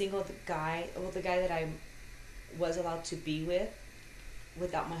 The guy that I was allowed to be with,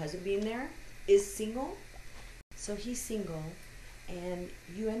 without my husband being there, is single. So he's single. And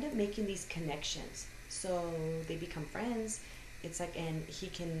you end up making these connections. So they become friends. It's like, and he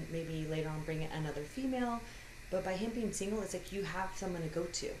can maybe later on bring another female, but by him being single, it's like you have someone to go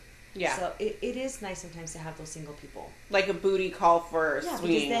to. Yeah. So it is nice sometimes to have those single people. Like a booty call for swinging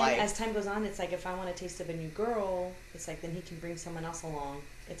because then life. As time goes on, it's like, if I want a taste of a new girl, it's like then he can bring someone else along.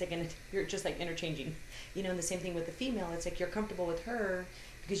 It's like, you're just like interchanging. You know, and the same thing with the female. It's like you're comfortable with her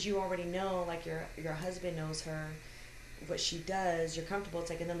because you already know, like, your husband knows her, what she does. You're comfortable.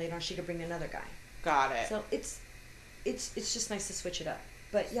 It's like, and then later on she could bring another guy. Got it. So it's just nice to switch it up.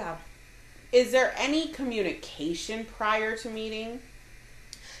 But yeah. Is there any communication prior to meeting?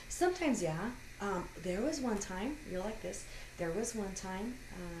 Sometimes, yeah. There was one time, you'll like this, my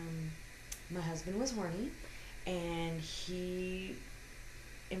husband was horny, and he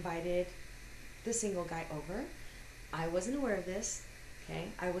invited the single guy over. I wasn't aware of this, okay?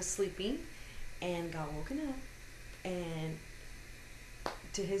 I was sleeping and got woken up, and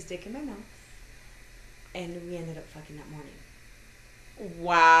to his dick in my mouth. And we ended up fucking that morning.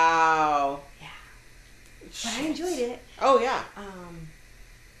 Wow. Yeah. But I enjoyed it. Oh, yeah.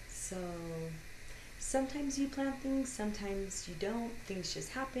 So sometimes you plan things, sometimes you don't. Things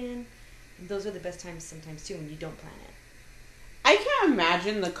just happen. And those are the best times sometimes, too, when you don't plan it. I can't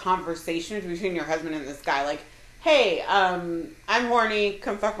imagine the conversations between your husband and this guy. Like, hey, I'm horny,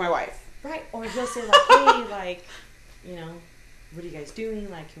 come fuck my wife. Right. Or he'll say, like, hey, like, you know, what are you guys doing?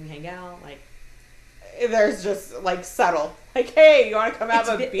 Like, can we hang out? Like, there's just, like, subtle. Like, hey, you want to come have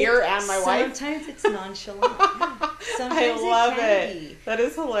a beer and my wife? Sometimes it's nonchalant. Sometimes I love it. That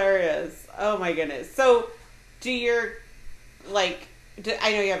is hilarious. Oh, my goodness. So, do your, like,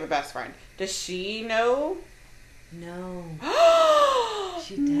 I know you have a best friend. Does she know? No.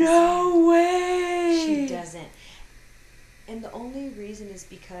 She doesn't. doesn't. No way. She doesn't. And the only reason is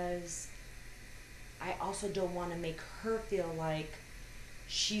because I also don't want to make her feel like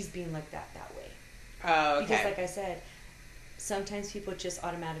she's being like that way. Oh, okay. Because like I said, sometimes people just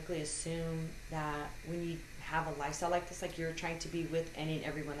automatically assume that when you have a lifestyle like this, like you're trying to be with any and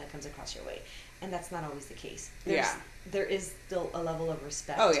everyone that comes across your way. And that's not always the case. There is still a level of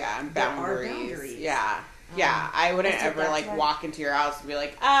respect. Oh, yeah, and boundaries. There are boundaries. Yeah. Yeah, I wouldn't ever, like, walk into your house and be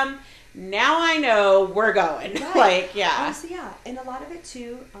like, now I know we're going. Right. Like, yeah. Honestly, yeah. And a lot of it,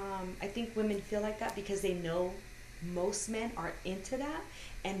 too, I think women feel like that because they know most men are into that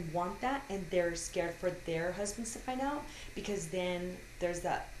and want that, and they're scared for their husbands to find out, because then there's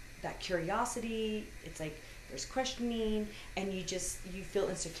that curiosity. It's like there's questioning, and you feel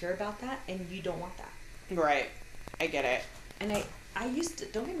insecure about that, and you don't want that. Right. I get it. And I used to,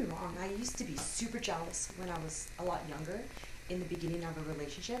 don't get me wrong, I used to be super jealous when I was a lot younger in the beginning of a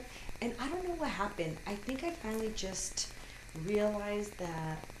relationship. And I don't know what happened. I think I finally just realized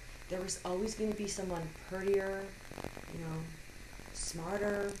that there was always going to be someone prettier,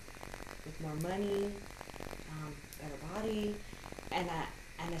 smarter, with more money, better body. And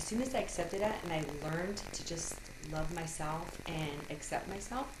as soon as I accepted that and I learned to just love myself and accept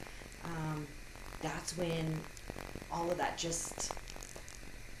myself, that's when all of that just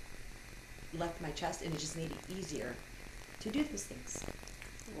left my chest, and it just made it easier to do those things.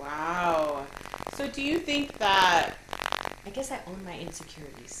 Wow. So do you think that... I guess I own my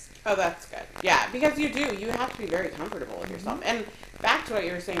insecurities. Oh, that's good. Yeah, because you do. You have to be very comfortable with yourself. And back to what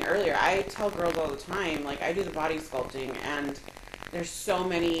you were saying earlier, I tell girls all the time, like, I do the body sculpting, and there's so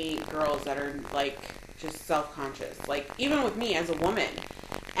many girls that are, like, just self-conscious. Like, even with me as a woman.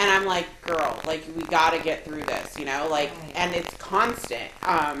 And I'm like, girl, like, we gotta get through this, like, right. And it's constant.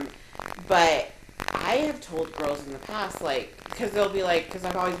 But I have told girls in the past, like, because they'll be like, because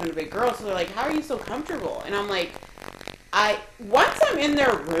I've always been a big girl, so they're like, how are you so comfortable? And I'm like, once I'm in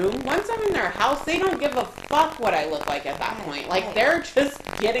their room, once I'm in their house, they don't give a fuck what I look like at that point. Like, they're just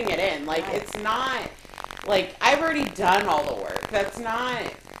getting it in. Like, it's not, like, I've already done all the work. That's not,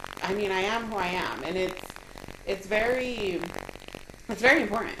 I mean, I am who I am. And it's very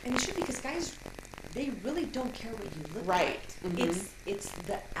important. And it should be, because guys, they really don't care what you look like. Mm-hmm. It's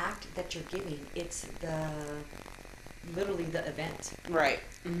the act that you're giving. It's literally the event. Right.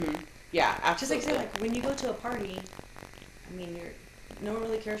 Mm-hmm. Yeah, absolutely. Just like I said, like, when you go to a party, I mean, no one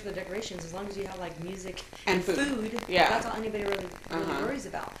really cares for the decorations as long as you have, like, music and food. Yeah. That's all anybody really worries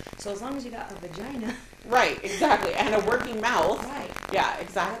about. So as long as you got a vagina. Right, exactly. And a working mouth. Right. Yeah,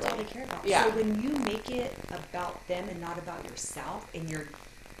 exactly. That's all they care about. Yeah. So when you make it about them and not about yourself, and you're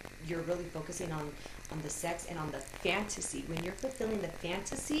really focusing on the sex and on the fantasy, when you're fulfilling the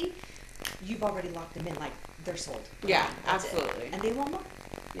fantasy, you've already locked them in. Like, they're sold. Yeah, absolutely. And they want more.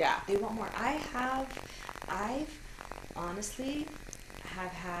 Yeah. They want more. I've honestly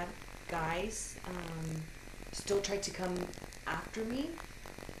have had guys still try to come after me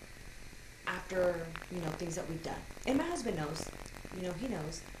after, things that we've done. And my husband knows. He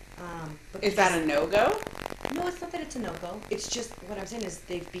knows. Is that a no-go? No, it's not that it's a no-go. It's just, what I'm saying is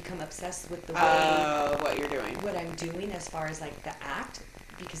they've become obsessed with the way... what you're doing. What I'm doing as far as, like, the act,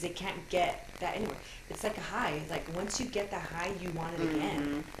 because they can't get that anywhere. It's like a high. Like, once you get the high, you want it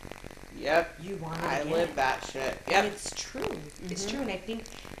again. Yep. You want it again. I live that shit. Yep. And it's true. Mm-hmm. It's true. And I think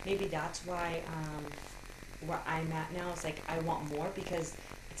maybe that's why where I'm at now is, like, I want more, because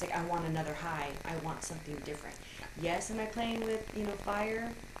it's like I want another high. I want something different. Yes, am I playing with, fire?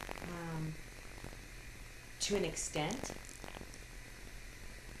 To an extent.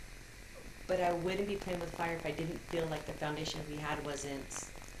 But I wouldn't be playing with fire if I didn't feel like the foundation we had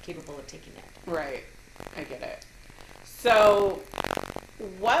wasn't capable of taking it. Right. I get it. So,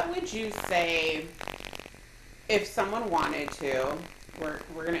 what would you say if someone wanted to? We're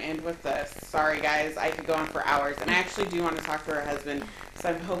going to end with this. Sorry, guys. I could go on for hours. And I actually do want to talk to her husband. So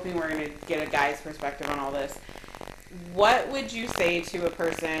I'm hoping we're going to get a guy's perspective on all this. What would you say to a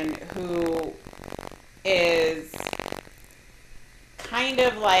person who is kind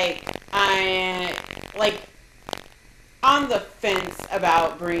of like on the fence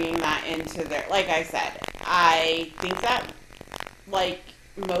about bringing that into their, like I said, I think that, like,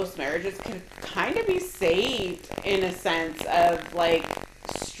 most marriages could kind of be saved in a sense of, like,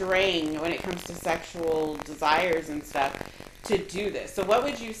 straying when it comes to sexual desires and stuff to do this. So what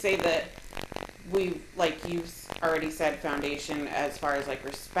would you say that like you've already said, foundation as far as, like,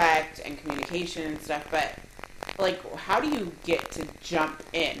 respect and communication and stuff, but like, how do you get to jump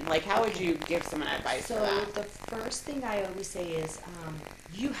in? Like, how would you give someone advice for So that? the first thing I always say is,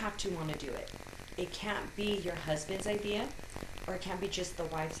 you have to want to do it. It can't be your husband's idea, or it can't be just the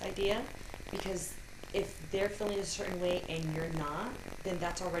wife's idea, because if they're feeling a certain way and you're not, then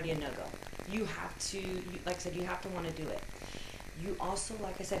that's already a no-go. You have to, like I said, you have to want to do it. You also,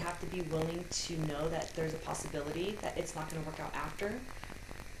 like I said, have to be willing to know that there's a possibility that it's not going to work out after.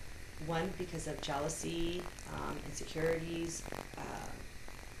 One, because of jealousy, insecurities,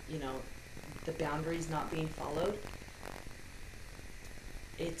 you know, the boundaries not being followed.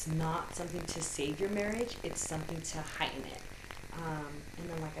 It's not something to save your marriage, it's something to heighten it. And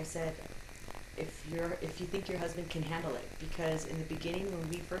then, like I said, if you think your husband can handle it, because in the beginning when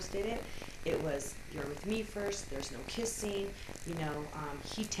we first did it, it was, you're with me first, there's no kissing, you know,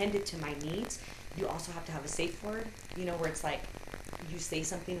 he tended to my needs. You also have to have a safe word, you know, where it's like, you say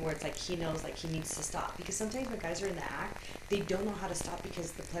something where it's like he knows like he needs to stop, because sometimes when guys are in the act, they don't know how to stop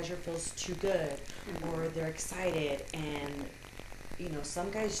because the pleasure feels too good, or they're excited, and you know, some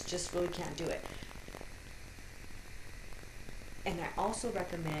guys just really can't do it. And I also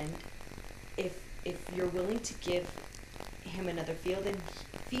recommend, if you're willing to give him another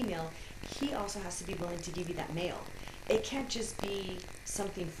female, he also has to be willing to give you that male. It can't just be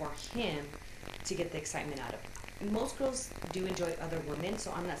something for him to get the excitement out of. Most girls do enjoy other women,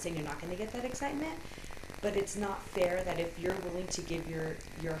 so I'm not saying you're not going to get that excitement, but it's not fair that if you're willing to give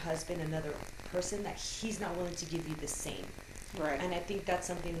your husband another person, that he's not willing to give you the same. Right. And I think that's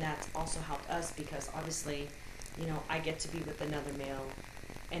something that's also helped us, because obviously, you know, I get to be with another male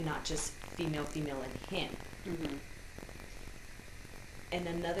and not just female and him. Mm-hmm. And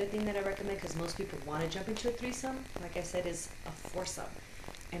another thing that I recommend, because most people want to jump into a threesome, like I said, is a foursome.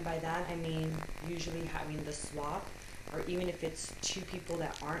 And by that I mean usually having the swap, or even if it's two people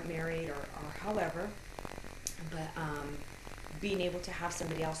that aren't married or however, but being able to have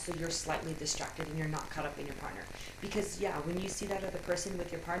somebody else so you're slightly distracted and you're not caught up in your partner. Because yeah, when you see that other person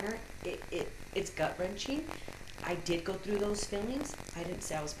with your partner, it's gut-wrenching. I did go through those feelings. I didn't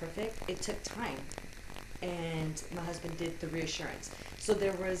say I was perfect. It took time. And my husband did the reassurance. So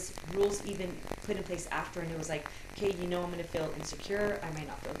there was rules even put in place after, and it was like, okay, you know I'm going to feel insecure. I might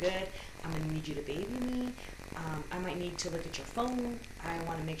not feel good. I'm going to need you to baby me. I might need to look at your phone. I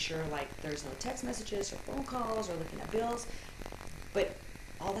want to make sure like there's no text messages or phone calls or looking at bills. But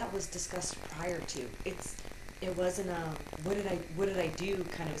all that was discussed prior to. It wasn't a what did I do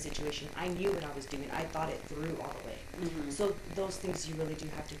kind of a situation. I knew what I was doing. I thought it through all the way. Mm-hmm. So those things you really do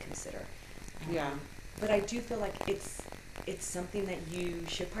have to consider. Yeah. But I do feel like it's something that you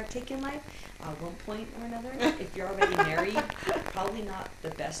should partake in life at one point or another. If you're already married, probably not the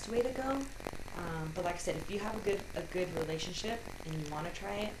best way to go. But like I said, if you have a good relationship and you want to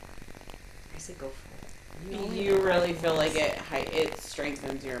try it, I say go for it. You really feel like it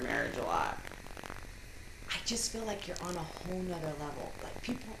strengthens your marriage a lot. I just feel like you're on a whole nother level. Like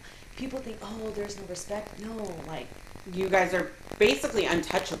people think, oh, there's no respect. No, like, You guys are basically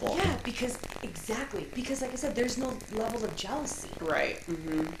untouchable. yeah, because like I said, there's no level of jealousy. Right.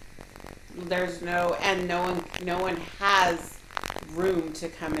 Mm-hmm. There's no one has room to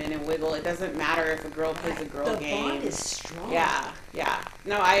come in and wiggle. It doesn't matter if a girl plays a girl game. The bond is strong. Yeah.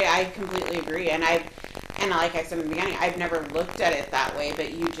 No, I completely agree. And like I said in the beginning, I've never looked at it that way,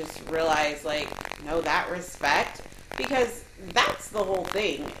 but you just realize, like, no, that respect, because that's the whole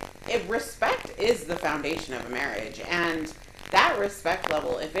thing. If respect is the foundation of a marriage, and that respect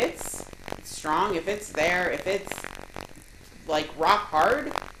level, if it's strong, if it's there, if it's like rock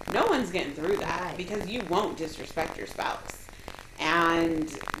hard, no one's getting through that, Right. because you won't disrespect your spouse.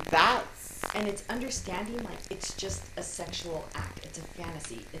 And it's understanding, like, it's just a sexual act. It's a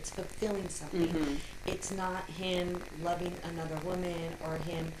fantasy. It's fulfilling something. Mm-hmm. It's not him loving another woman, or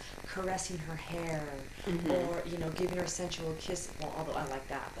him caressing her hair, Mm-hmm. or, you know, giving her a sensual kiss. Well, although I like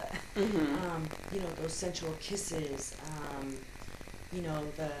that, but, Mm-hmm. you know, those sensual kisses, you know,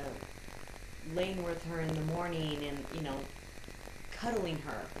 the laying with her in the morning and, you know, cuddling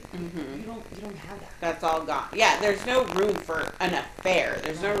her. Mm-hmm. You don't have that. That's all gone. Yeah, there's no room for an affair.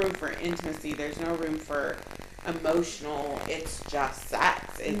 There's no room for intimacy. There's no room for emotional. It's just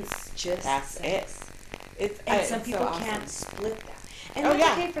sex. It's just that's sex. It's And some it's people so awesome. can't split that. And Oh,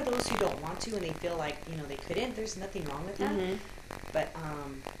 that's yeah. okay for those who don't want to and they feel like, you know, they couldn't. There's nothing wrong with that. Mhm. But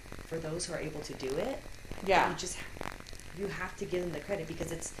for those who are able to do it, Yeah. you have to give them the credit,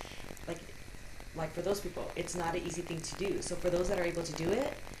 because it's like for those people, it's not an easy thing to do. So for those that are able to do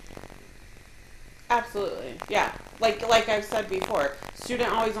it, Absolutely. Yeah. Like I've said before,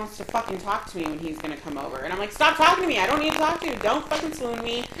 student always wants to fucking talk to me when he's gonna come over. And I'm like, stop talking to me. I don't need to talk to you. Don't fucking swoon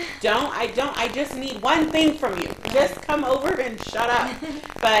me. I just need one thing from you. Just come over and shut up.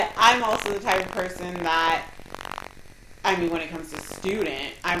 But I'm also the type of person that, I mean, when it comes to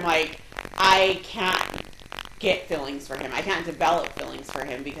student, I'm like, I can't get feelings for him. I can't develop feelings for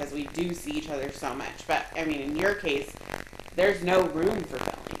him because we do see each other so much. But, I mean, in your case, there's no room for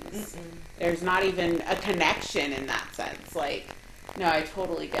feelings. Mm-mm. There's not even a connection in that sense. Like, no, I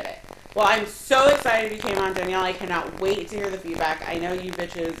totally get it. Well, I'm so excited you came on, Danielle. I cannot wait to hear the feedback. I know you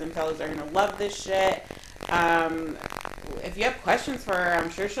bitches and fellas are going to love this shit. If you have questions for her,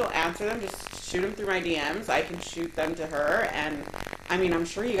 I'm sure she'll answer them. Just shoot them through my DMs. I can shoot them to her. And, I mean, I'm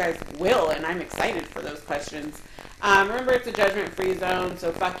sure you guys will, and I'm excited for those questions. Remember, it's a judgment-free zone,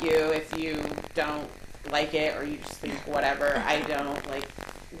 so fuck you if you don't like it or you just think whatever. I don't like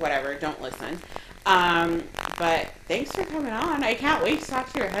whatever. Don't listen. But thanks for coming on. I can't wait to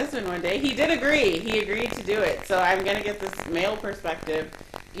talk to your husband one day. He did agree. He agreed to do it. So I'm going to get this male perspective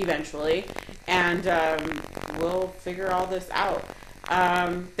eventually. And we'll figure all this out.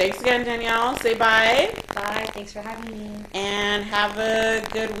 Thanks again, Danielle. Say bye. Bye. Thanks for having me. And have a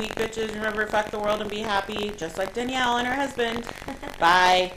good week, bitches. Remember, fuck the world and be happy, just like Danielle and her husband. Bye.